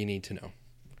all you need to know.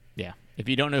 Yeah. If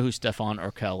you don't know who Stephon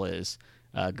Urkel is,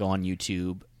 go on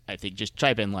YouTube. I think just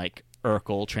type in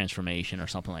Urkel transformation or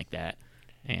something like that.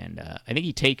 And I think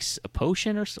he takes a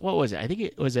potion or what was it? I think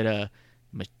it was a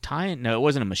no, it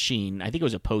wasn't a machine. I think it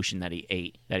was a potion that he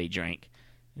ate, that he drank.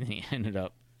 And he ended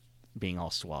up being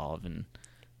all suave and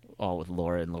all with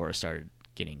Laura, and Laura started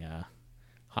getting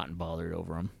hot and bothered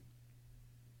over him.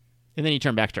 And then he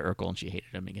turned back to Urkel, and she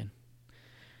hated him again.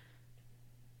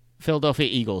 Philadelphia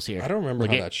Eagles here. I don't remember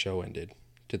how that show ended.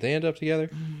 Did they end up together?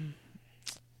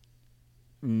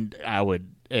 It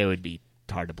would be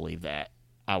hard to believe that.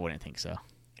 I wouldn't think so.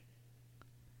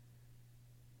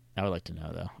 I would like to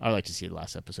know, though. I would like to see the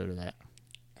last episode of that.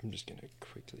 I'm just going to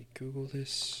quickly Google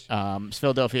this.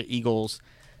 Philadelphia Eagles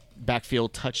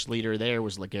backfield touch leader there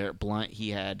was LeGarrette Blount.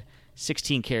 He had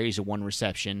 16 carries and 1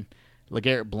 reception.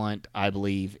 LeGarrette Blount, I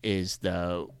believe, is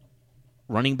the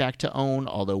running back to own,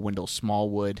 although Wendell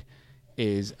Smallwood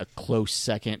is a close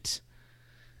second.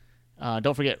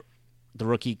 Don't forget, the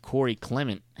rookie Corey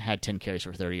Clement had 10 carries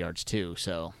for 30 yards, too.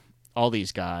 So all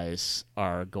these guys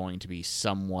are going to be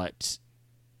somewhat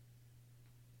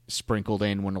sprinkled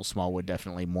in. Wendell Smallwood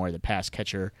definitely more the pass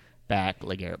catcher back.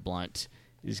 LeGarrette Blount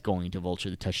is going to vulture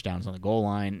the touchdowns on the goal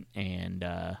line, and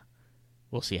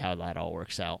we'll see how that all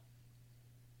works out.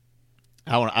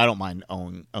 I don't mind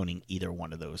owning either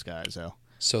one of those guys, though.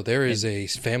 So there is a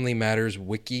Family Matters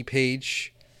wiki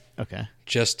page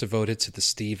just devoted to the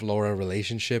Steve-Laura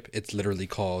relationship. It's literally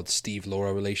called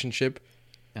Steve-Laura relationship.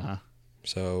 Uh-huh.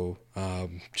 So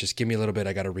just give me a little bit.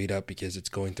 I got to read up because it's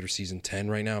going through season 10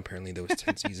 right now. Apparently there was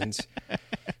 10 seasons.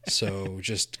 So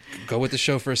just go with the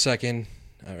show for a second.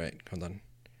 All right, hold on.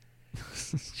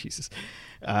 Jesus.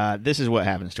 This is what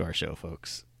happens to our show,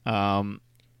 folks.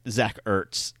 Zach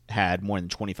Ertz had more than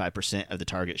 25% of the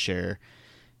target share.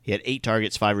 He had 8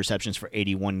 targets, 5 receptions for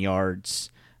 81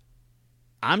 yards.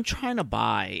 I'm trying to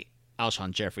buy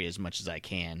Alshon Jeffrey as much as I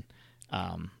can.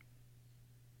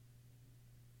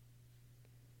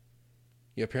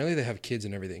 Yeah, apparently they have kids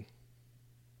and everything.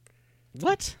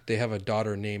 What? They have a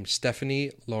daughter named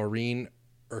Stephanie Laureen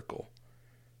Urkel.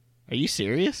 Are you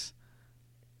serious?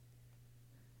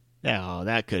 No,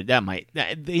 I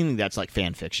think that's like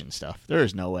fan fiction stuff. There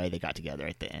is no way they got together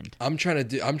at the end. I'm trying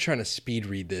to speed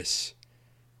read this.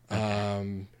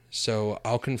 Okay. So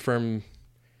I'll confirm.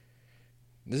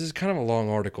 This is kind of a long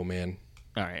article, man.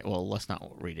 All right, well, let's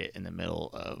not read it in the middle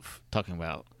of talking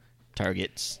about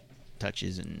Targetz,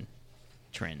 Touches, and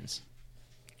Trendz.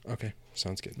 Okay,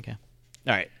 sounds good. Okay.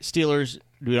 All right, Steelers,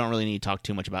 we don't really need to talk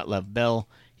too much about Lev Bell.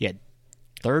 He had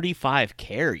 35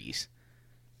 carries.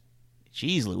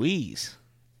 Jeez Louise.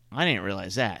 I didn't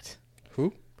realize that.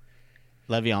 Who?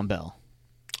 Le'Veon Bell.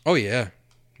 Oh, yeah.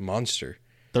 Monster.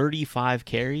 35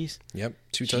 carries? Yep.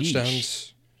 2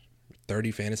 touchdowns,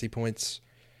 30 fantasy points.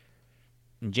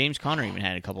 And James Conner even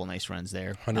had a couple of nice runs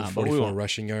there. 144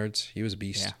 rushing yards. He was a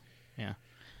beast. Yeah.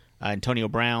 Antonio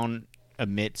Brown,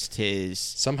 amidst his...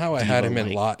 Somehow I had him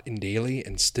in lot in daily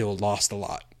and still lost a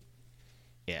lot.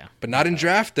 Yeah. But not in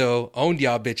draft, though. Owned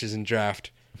y'all bitches in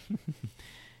draft.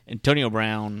 Antonio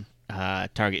Brown,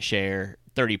 target share,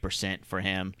 30% for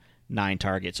him. 9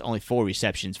 targets, only 4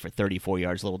 receptions for 34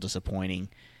 yards. A little disappointing.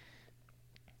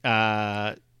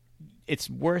 It's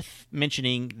worth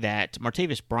mentioning that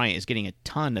Martavis Bryant is getting a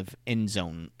ton of end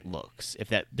zone looks. If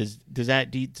that does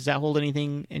that hold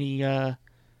any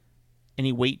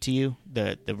weight to you?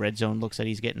 The red zone looks that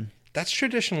he's getting. That's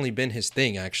traditionally been his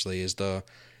thing. Actually, is the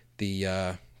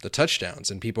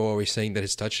touchdowns, and people are always saying that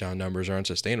his touchdown numbers are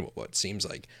unsustainable. Well, it seems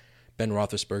like Ben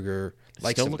Roethlisberger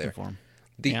likes him there. For him.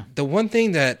 The one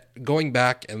thing that, going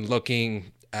back and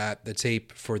looking at the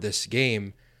tape for this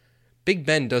game, Big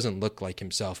Ben doesn't look like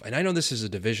himself. And I know this is a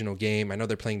divisional game. I know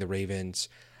they're playing the Ravens.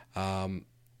 I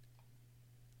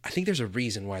think there's a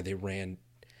reason why they ran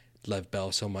Lev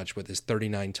Bell so much with his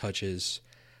 39 touches.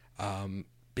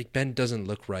 Big Ben doesn't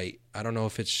look right. I don't know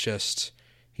if it's just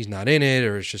he's not in it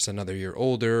or it's just another year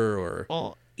older. Or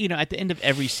well, at the end of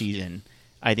every season,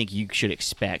 I think you should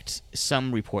expect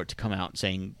some report to come out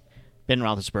saying Ben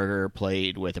Roethlisberger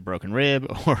played with a broken rib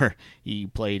or he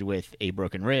played with a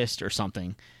broken wrist or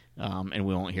something. And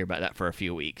we won't hear about that for a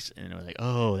few weeks. And we're like,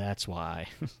 oh, that's why.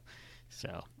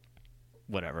 So,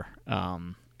 whatever.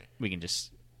 We can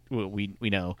just we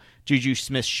know Juju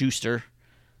Smith-Schuster.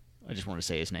 I just want to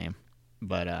say his name,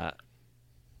 but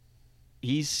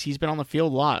he's been on the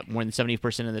field a lot, more than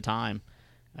 70% of the time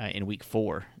in Week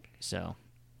 4. So,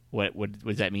 what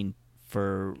does that mean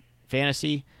for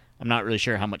fantasy? I'm not really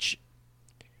sure how much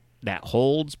that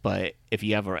holds, but if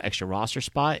you have an extra roster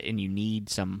spot and you need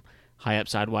some high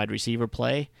upside wide receiver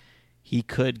play, he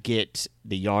could get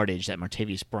the yardage that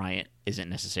Martavis Bryant isn't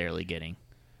necessarily getting.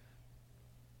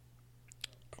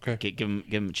 Okay, give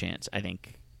him a chance, I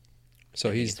think.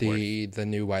 So he's the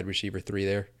new wide receiver 3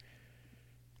 there?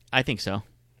 I think so.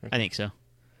 Okay. I think so. All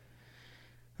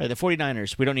right, the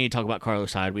 49ers, we don't need to talk about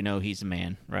Carlos Hyde. We know he's the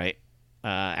man, right?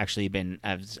 Actually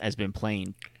has been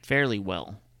playing fairly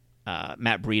well.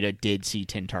 Matt Brito did see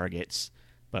 10 targets,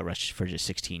 but rushed for just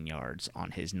 16 yards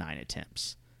on his 9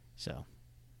 attempts. So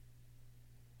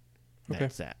Okay.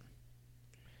 that's that.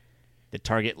 The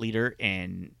target leader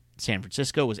in San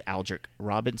Francisco was Aldrick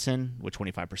Robinson with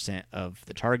 25% of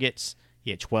the targets. He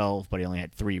had 12, but he only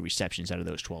had 3 receptions out of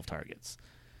those 12 targets.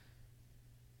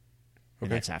 And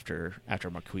Okay. that's after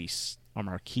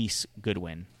Marquise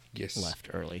Goodwin Yes. left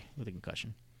early with a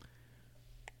concussion.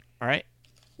 All right,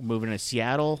 we're moving to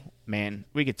Seattle. Man,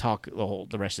 we could talk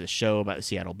the rest of the show about the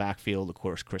Seattle backfield. Of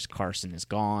course, Chris Carson is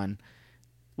gone.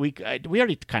 We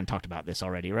already kind of talked about this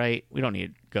already, right? We don't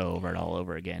need to go over it all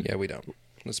over again. Yeah, we don't.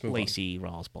 Let's move Lacey,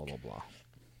 Rawls, blah, blah, blah.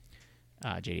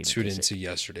 JD Tune McKissick. into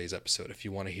yesterday's episode if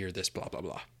you want to hear this blah, blah,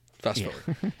 blah. Fast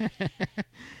forward.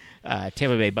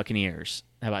 Tampa Bay Buccaneers.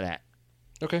 How about that?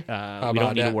 Okay. We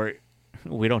don't need to worry.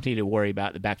 We don't need to worry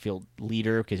about the backfield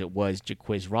leader because it was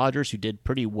Jacquizz Rodgers who did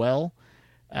pretty well,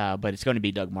 but it's going to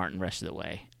be Doug Martin the rest of the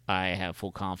way. I have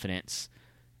full confidence.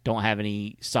 Don't have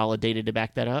any solid data to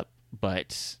back that up,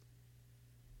 but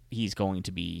he's going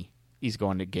to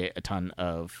get a ton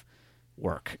of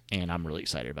work, and I'm really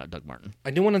excited about Doug Martin.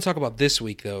 I do want to talk about this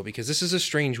week, though, because this is a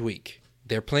strange week.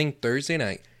 They're playing Thursday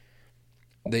night.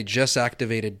 They just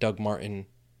activated Doug Martin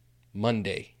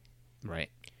Monday. Right.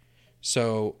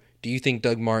 So do you think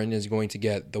Doug Martin is going to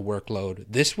get the workload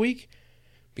this week?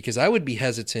 Because I would be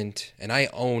hesitant, and I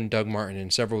own Doug Martin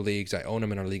in several leagues. I own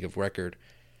him in our league of record.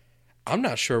 I'm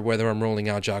not sure whether I'm rolling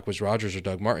out Jacquizz Rodgers or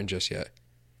Doug Martin just yet.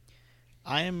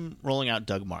 I am rolling out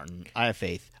Doug Martin. I have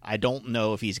faith. I don't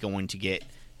know if he's going to get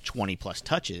 20-plus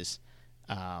touches,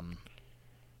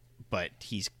 but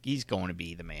he's going to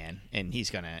be the man, and he's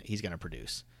gonna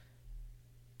produce.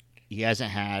 He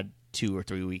hasn't had 2 or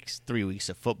 3 weeks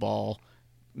of football,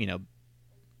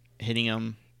 hitting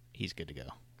him. He's good to go.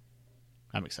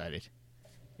 I'm excited.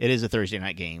 It is a Thursday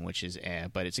night game, which is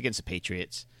but it's against the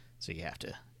Patriots, so you have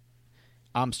to.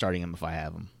 I'm starting him if I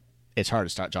have him. It's hard to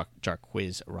start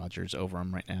Jacquizz Rodgers over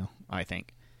him right now, I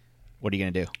think. What are you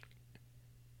going to do?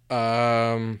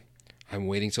 I'm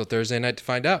waiting till Thursday night to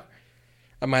find out.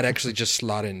 I might actually just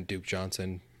slot in Duke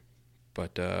Johnson,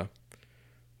 but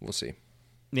we'll see.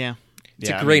 Yeah. It's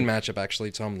a great matchup,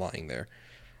 actually, so I'm lying there.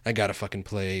 I got to fucking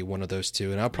play one of those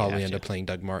two, and I'll probably end up playing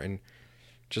Doug Martin,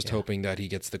 just hoping that he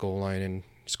gets the goal line and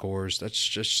scores. That's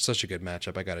just such a good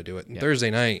matchup. I got to do it. And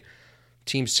Thursday night,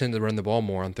 teams tend to run the ball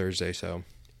more on Thursday, so...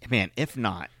 Man, if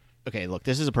not... Okay, look,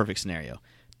 this is a perfect scenario.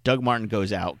 Doug Martin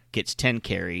goes out, gets 10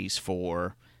 carries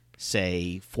for,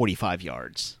 say, 45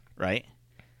 yards, right?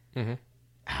 Mm-hmm.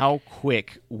 How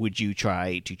quick would you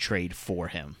try to trade for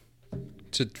him?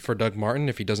 For Doug Martin,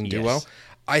 if he doesn't do well?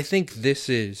 I think this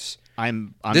is...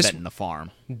 I'm betting the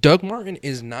farm. Doug Martin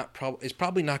is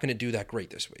probably not going to do that great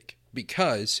this week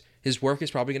because his work is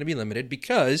probably going to be limited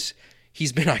because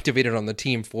he's been activated on the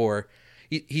team for...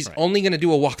 He's only going to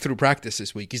do a walkthrough practice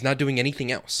this week. He's not doing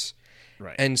anything else.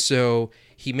 Right. And so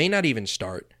he may not even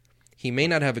start. He may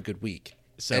not have a good week.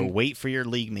 So wait for your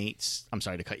league mates. I'm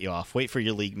sorry to cut you off. Wait for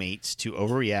your league mates to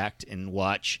overreact and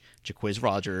watch Jacquizz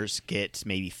Rodgers get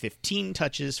maybe 15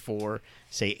 touches for,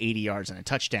 say, 80 yards and a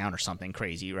touchdown or something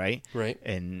crazy, right? Right.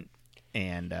 And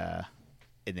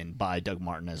then buy Doug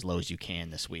Martin as low as you can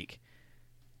this week.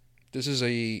 After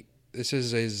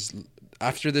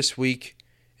this week,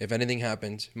 if anything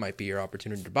happens, it might be your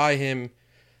opportunity to buy him.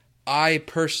 I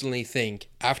personally think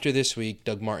after this week,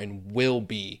 Doug Martin will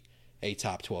be a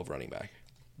top 12 running back.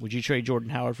 Would you trade Jordan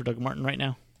Howard for Doug Martin right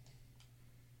now?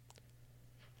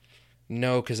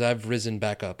 No, because I've risen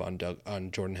back up on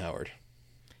Jordan Howard.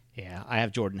 Yeah, I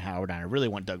have Jordan Howard, and I really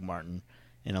want Doug Martin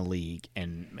in a league,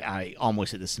 and I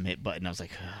almost hit the submit button. I was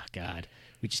like, oh, God,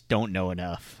 we just don't know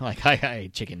enough. Like, I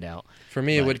chickened out. For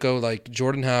me, it would go like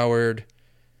Jordan Howard,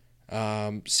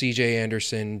 C.J.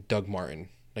 Anderson, Doug Martin,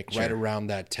 right around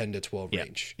that 10 to 12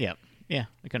 range. Yeah, I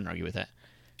couldn't argue with that.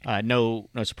 No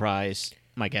surprise.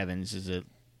 Mike Evans is a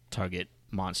target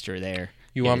monster there.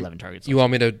 You want 11 targets. You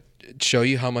want me to show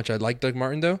you how much I like Doug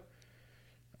Martin, though?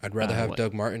 I'd rather have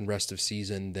Doug Martin rest of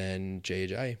season than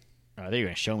J.J. I thought you were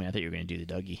going to show me. I thought you were going to do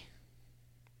the Dougie.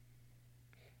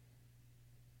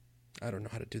 I don't know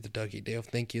how to do the Dougie, Dale.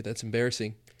 Thank you. That's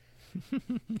embarrassing.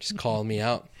 Just calling me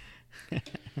out.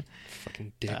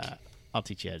 Fucking dick. I'll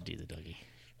teach you how to do the Dougie.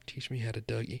 Teach me how to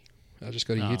Dougie. I'll just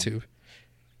go to YouTube.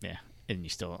 Yeah, and you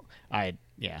still...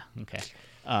 okay.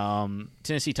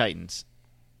 Tennessee Titans.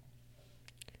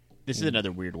 This is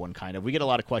another weird one, kind of. We get a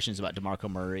lot of questions about DeMarco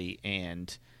Murray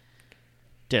and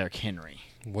Derrick Henry.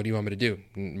 What do you want me to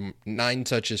do? 9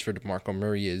 touches for DeMarco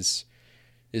Murray is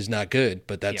not good,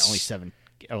 but that's...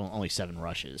 only 7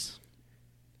 rushes.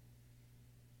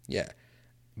 Yeah.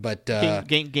 But...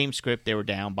 game script, they were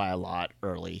down by a lot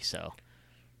early, so...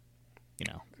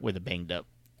 with a banged-up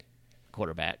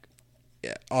quarterback.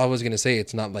 yeah, I was going to say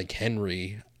it's not like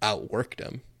Henry outworked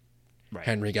him. Right.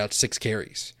 Henry got 6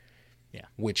 carries. Yeah.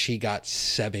 Which he got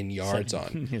 7 yards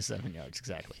on. 7 yards,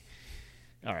 exactly.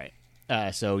 All right.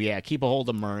 So, yeah, keep a hold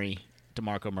of Murray,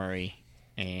 DeMarco Murray,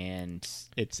 and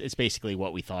it's basically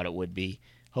what we thought it would be.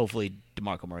 Hopefully,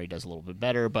 DeMarco Murray does a little bit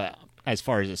better, but as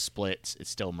far as the splits, it's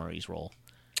still Murray's role.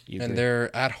 And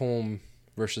they're at home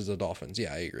versus the Dolphins.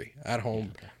 Yeah, I agree. At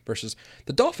home versus...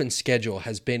 The Dolphins' schedule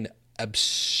has been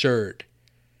absurd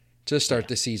to start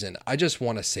the season. I just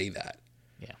want to say that.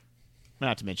 Yeah.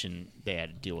 Not to mention they had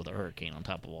to deal with a hurricane on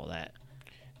top of all that.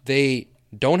 They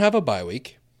don't have a bye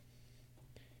week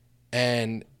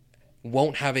and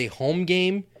won't have a home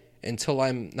game until,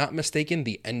 I'm not mistaken,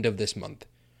 the end of this month.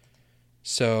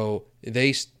 So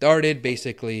they started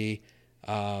basically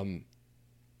at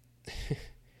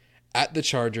the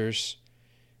Chargers,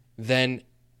 then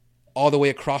all the way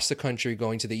across the country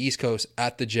going to the East Coast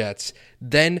at the Jets,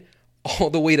 then all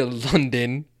the way to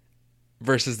London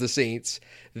versus the Saints,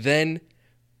 then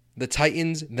the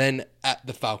Titans, then at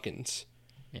the Falcons.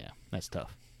 Yeah, that's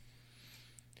tough.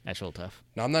 That's real tough.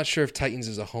 Now, I'm not sure if Titans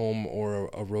is a home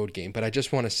or a road game, but I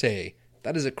just want to say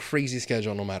that is a crazy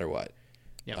schedule no matter what.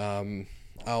 Yep.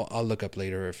 I'll look up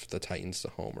later if the Titans is a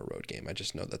home or road game. I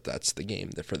just know that that's the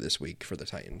game for this week for the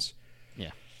Titans.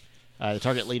 Yeah. The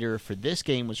target leader for this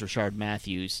game was Rashard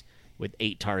Matthews with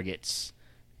 8 targets.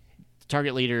 The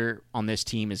target leader on this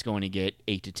team is going to get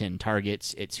 8 to 10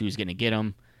 targets. It's who's going to get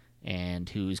them and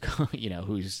whose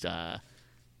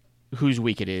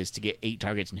week it is to get 8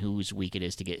 targets and whose week it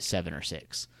is to get 7 or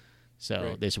 6. So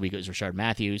Right. This week it was Rashard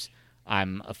Matthews.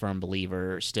 I'm a firm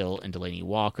believer still in Delaney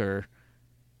Walker.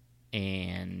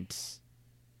 And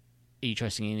are you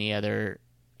trusting any other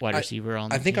wide receiver on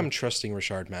the I think team? I'm trusting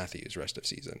Rashard Matthews rest of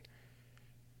season.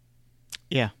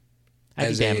 Yeah.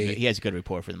 I think he has a good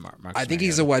report for the Marcus I think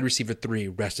he's a wide receiver 3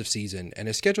 rest of season, and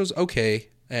his schedule's okay,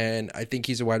 and I think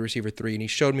he's a wide receiver 3, and he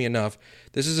showed me enough.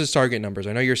 This is his target numbers.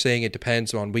 I know you're saying it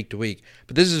depends on week to week,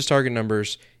 but this is his target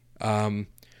numbers.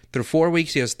 Through 4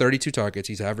 weeks, he has 32 targets.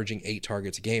 He's averaging 8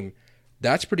 targets a game.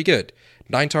 That's pretty good.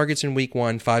 9 targets in week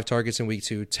 1, 5 targets in week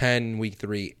 2, 10 in week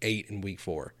 3, 8 in week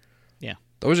 4. Yeah.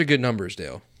 Those are good numbers,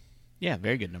 Dale. Yeah,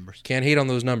 very good numbers. Can't hate on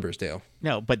those numbers, Dale.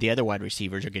 No, but the other wide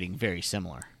receivers are getting very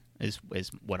similar, is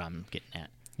what I'm getting at.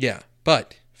 Yeah,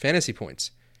 but fantasy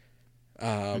points.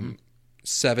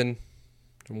 7,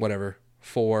 whatever,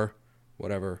 4,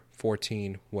 whatever,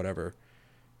 14, whatever.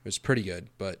 It was pretty good,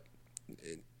 but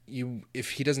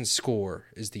if he doesn't score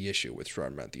is the issue with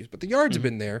Rashard Matthews. But the yards have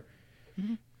been there.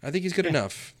 I think he's good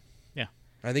enough. Yeah.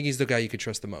 I think he's the guy you could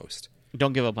trust the most.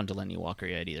 Don't give up on Delaney Walker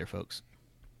yet either, folks.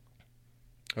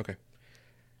 Okay.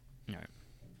 All right.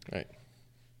 All right.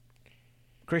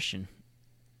 Christian,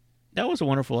 that was a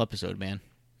wonderful episode, man.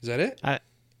 Is that it?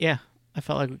 Yeah. I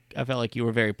felt like you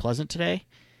were very pleasant today.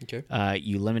 Okay.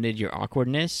 You limited your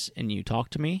awkwardness and you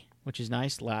talked to me, which is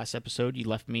nice. Last episode, you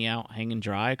left me out hanging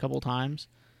dry a couple times.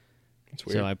 That's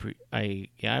weird. So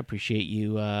I appreciate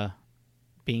you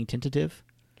being tentative,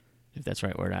 if that's the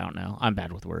right word. I don't know. I'm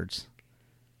bad with words.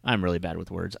 I'm really bad with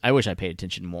words. I wish I paid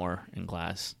attention more in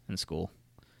class, in school.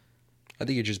 I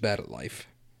think you're just bad at life.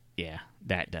 Yeah,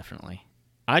 that definitely.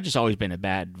 I've just always been a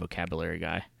bad vocabulary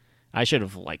guy. I should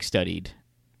have studied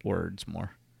words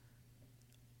more.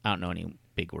 I don't know any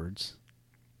big words.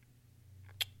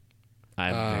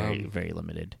 I'm very, very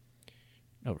limited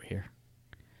over here.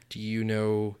 Do you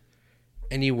know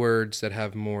any words that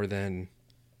have more than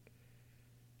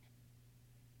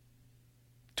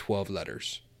 12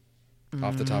 letters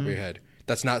off the top of your head?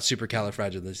 That's not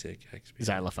supercalifragilistic.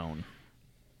 Xylophone.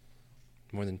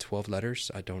 More than 12 letters?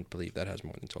 I don't believe that has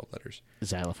more than 12 letters.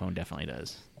 Xylophone definitely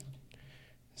does.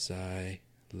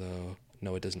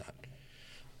 No, it does not.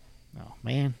 Oh,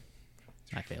 man.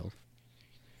 I failed.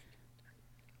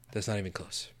 That's not even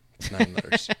close. It's 9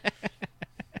 letters.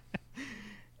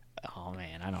 Oh,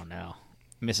 man. I don't know.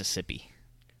 Mississippi.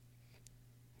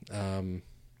 1,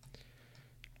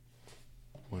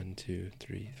 2,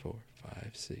 3, 4,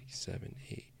 5, 6, 7,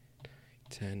 8,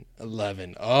 10,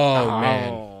 11. Oh,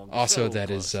 man. Also, so that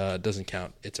close. is doesn't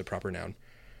count. It's a proper noun.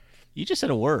 You just said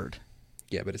a word.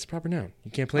 Yeah, but it's a proper noun.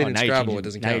 You can't play it in Scrabble. It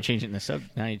doesn't now count. You're changing the sub.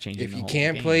 Now you're changing. If the you whole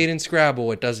can't game. play it in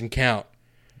Scrabble, it doesn't count.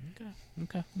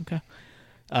 Okay.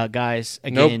 Guys,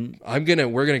 Nope.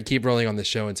 again. We're gonna keep rolling on this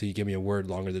show until you give me a word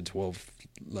longer than 12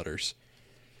 letters.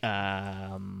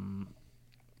 Longer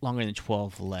than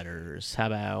 12 letters. How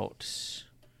about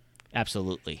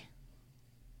absolutely?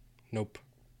 Nope.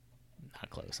 Not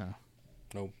close, huh?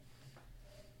 Nope.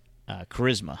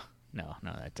 Charisma. No,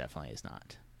 that definitely is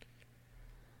not.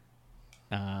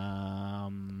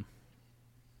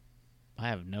 I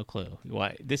have no clue.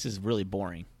 Why? This is really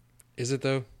boring. Is it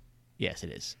though? Yes, it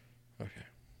is. Okay.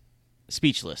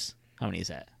 Speechless. How many is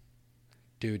that?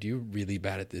 Dude, you're really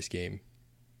bad at this game.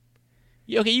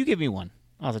 Okay, you give me one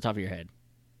off the top of your head.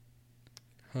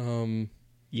 Um,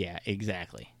 Yeah,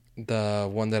 exactly. the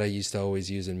one that I used to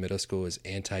always use in middle school is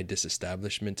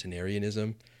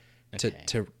anti-disestablishmentarianism. Okay.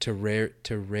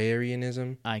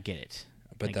 Terrarianism. I get it.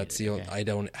 But that's the only, I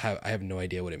have no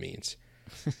idea what it means.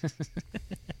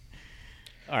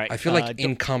 All right. I feel like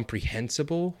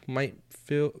incomprehensible might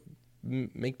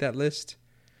make that list.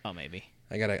 Oh, maybe.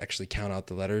 I gotta actually count out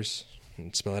the letters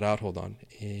and spell it out. Hold on.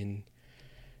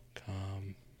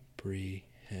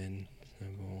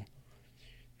 Incomprehensible.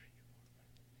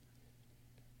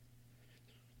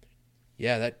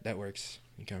 Yeah, that works.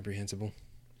 Incomprehensible.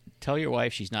 Tell your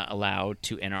wife she's not allowed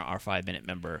to enter our 5-minute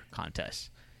member contest.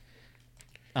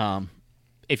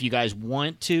 If you guys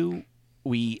want to,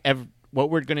 what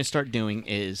we're going to start doing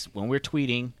is when we're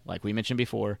tweeting, like we mentioned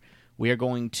before, we are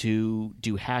going to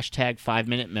do hashtag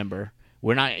 5-minute member.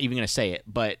 We're not even going to say it,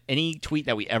 but any tweet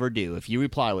that we ever do, if you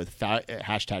reply with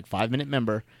hashtag 5-minute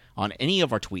member on any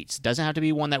of our tweets, doesn't have to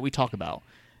be one that we talk about.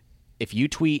 If you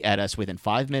tweet at us within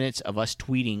 5 minutes of us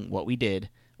tweeting what we did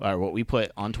or what we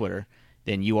put on Twitter,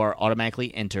 then you are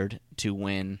automatically entered to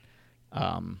win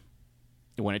a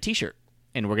T-shirt.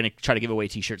 And we're going to try to give away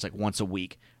T-shirts like once a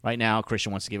week. Right now,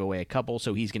 Christian wants to give away a couple,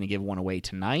 so he's going to give one away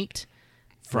tonight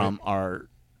from or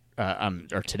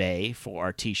today for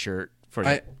our T-shirt.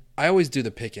 I always do the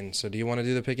picking, so do you want to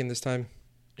do the picking this time?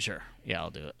 Sure. Yeah,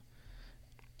 I'll do it.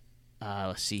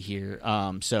 Let's see here.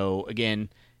 So, again,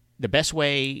 the best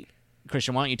way,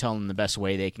 Christian, why don't you tell them the best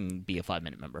way they can be a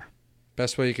 5-minute member?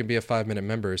 Best way you can be a 5-minute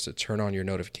member is to turn on your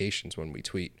notifications when we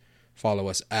tweet. Follow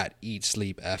us at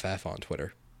EatSleepFF on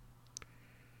Twitter.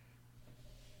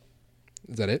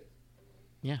 Is that it?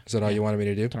 Yeah. Is that all you wanted me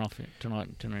to do? Turn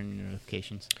on your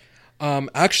notifications.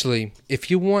 Actually,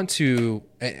 if you want to,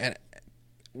 and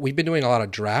we've been doing a lot of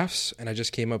drafts, and I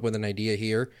just came up with an idea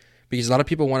here because a lot of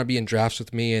people want to be in drafts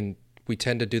with me, and we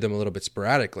tend to do them a little bit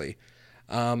sporadically.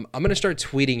 I'm going to start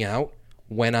tweeting out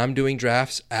when I'm doing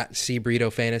drafts at Brito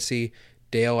Fantasy.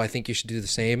 Dale, I think you should do the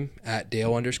same at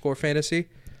Dale_fantasy.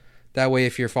 That way,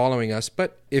 if you're following us,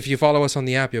 but if you follow us on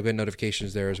the app, you'll get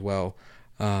notifications there as well.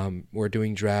 We're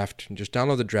doing draft. Just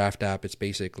download the draft app. It's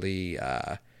basically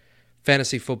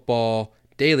fantasy football,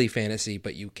 daily fantasy,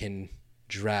 but you can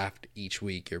draft each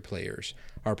week your players.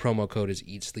 Our promo code is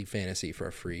Eat Sleep Fantasy for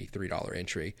a free $3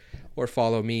 entry. Or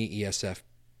follow me, ESF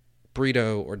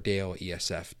Brito, or Dale,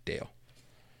 ESF Dale.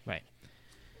 Right.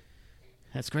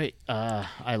 That's great. I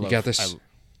love. You got this.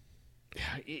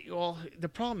 Well, the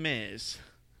problem is,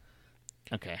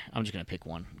 okay, I'm just gonna pick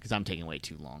one because I'm taking way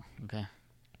too long. Okay.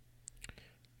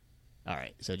 All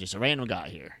right, so just a random guy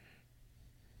here,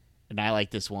 and I like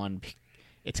this one.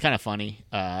 It's kind of funny.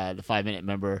 The 5-minute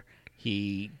member,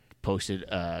 he posted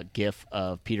a GIF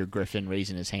of Peter Griffin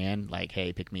raising his hand, like,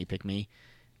 "Hey, pick me,"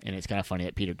 and it's kind of funny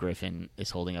that Peter Griffin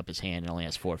is holding up his hand and only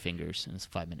has 4 fingers, and it's a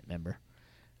 5-minute member.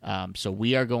 So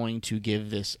we are going to give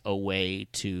this away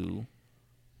to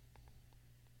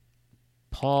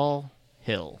Paul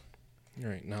Hill. All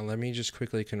right, now let me just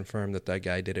quickly confirm that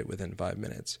guy did it within 5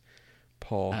 minutes.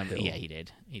 Paul Hill. Yeah, he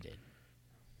did.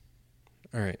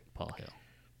 All right. Paul Hill.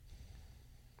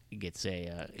 He gets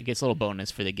a little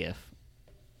bonus for the GIF.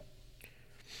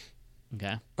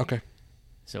 Okay.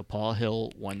 So Paul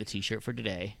Hill won the T-shirt for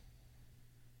today,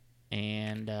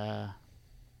 and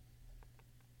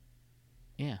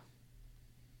yeah.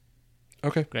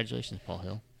 Okay. Congratulations, Paul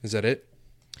Hill. Is that it?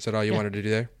 Is that all you wanted to do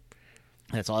there?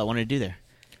 That's all I wanted to do there.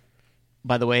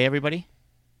 By the way, everybody,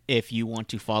 if you want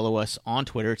to follow us on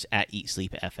Twitter, it's at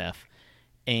EatSleepFF.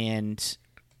 And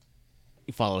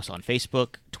you follow us on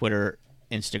Facebook, Twitter,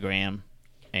 Instagram,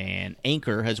 and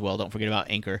Anchor as well. Don't forget about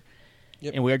Anchor.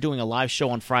 Yep. And we are doing a live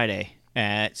show on Friday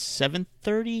at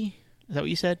 7:30. Is that what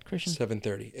you said, Christian?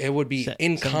 7:30. It would be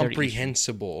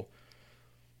incomprehensible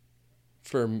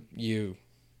for you,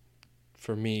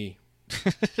 for me,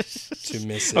 to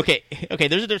miss it. Okay.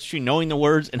 There's a difference between knowing the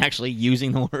words and actually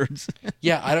using the words.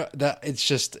 Yeah,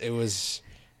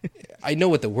 I know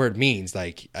what the word means.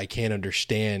 Like, I can't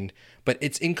understand, but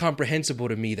it's incomprehensible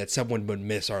to me that someone would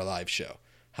miss our live show.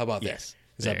 How about that?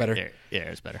 Is that better? Yeah,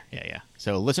 it's better. Yeah.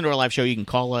 So listen to our live show. You can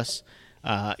call us,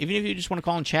 even if you just want to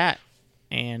call and chat,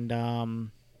 and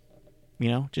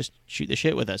just shoot the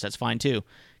shit with us. That's fine too,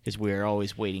 because we're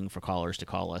always waiting for callers to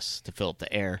call us to fill up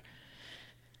the air.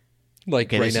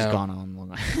 Like right this now. Has gone on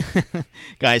long.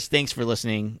 Guys, thanks for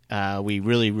listening. We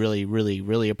really, really, really,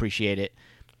 really appreciate it.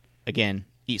 Again,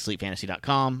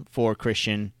 eatsleepfantasy.com. For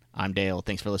Christian, I'm Dale.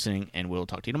 Thanks for listening, and we'll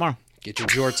talk to you tomorrow. Get your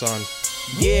jorts on.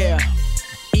 Yeah,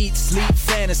 eat, sleep,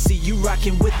 fantasy, you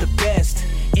rockin' with the best.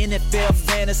 NFL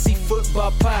Fantasy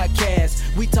Football Podcast.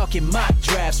 We talking mock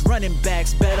drafts, running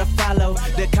backs, better follow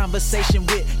the conversation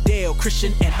with Dale,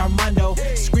 Christian, and Armando.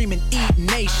 Screaming Eat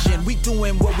Nation, we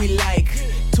doing what we like.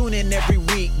 Tune in every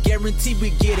week, guarantee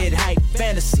we get it hype.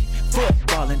 Fantasy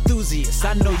football enthusiasts,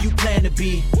 I know you plan to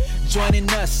be joining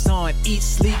us on Eat,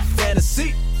 Sleep,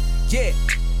 Fantasy. Yeah,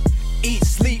 Eat,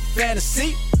 Sleep,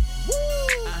 Fantasy.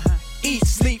 Eat,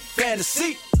 Sleep,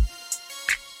 Fantasy.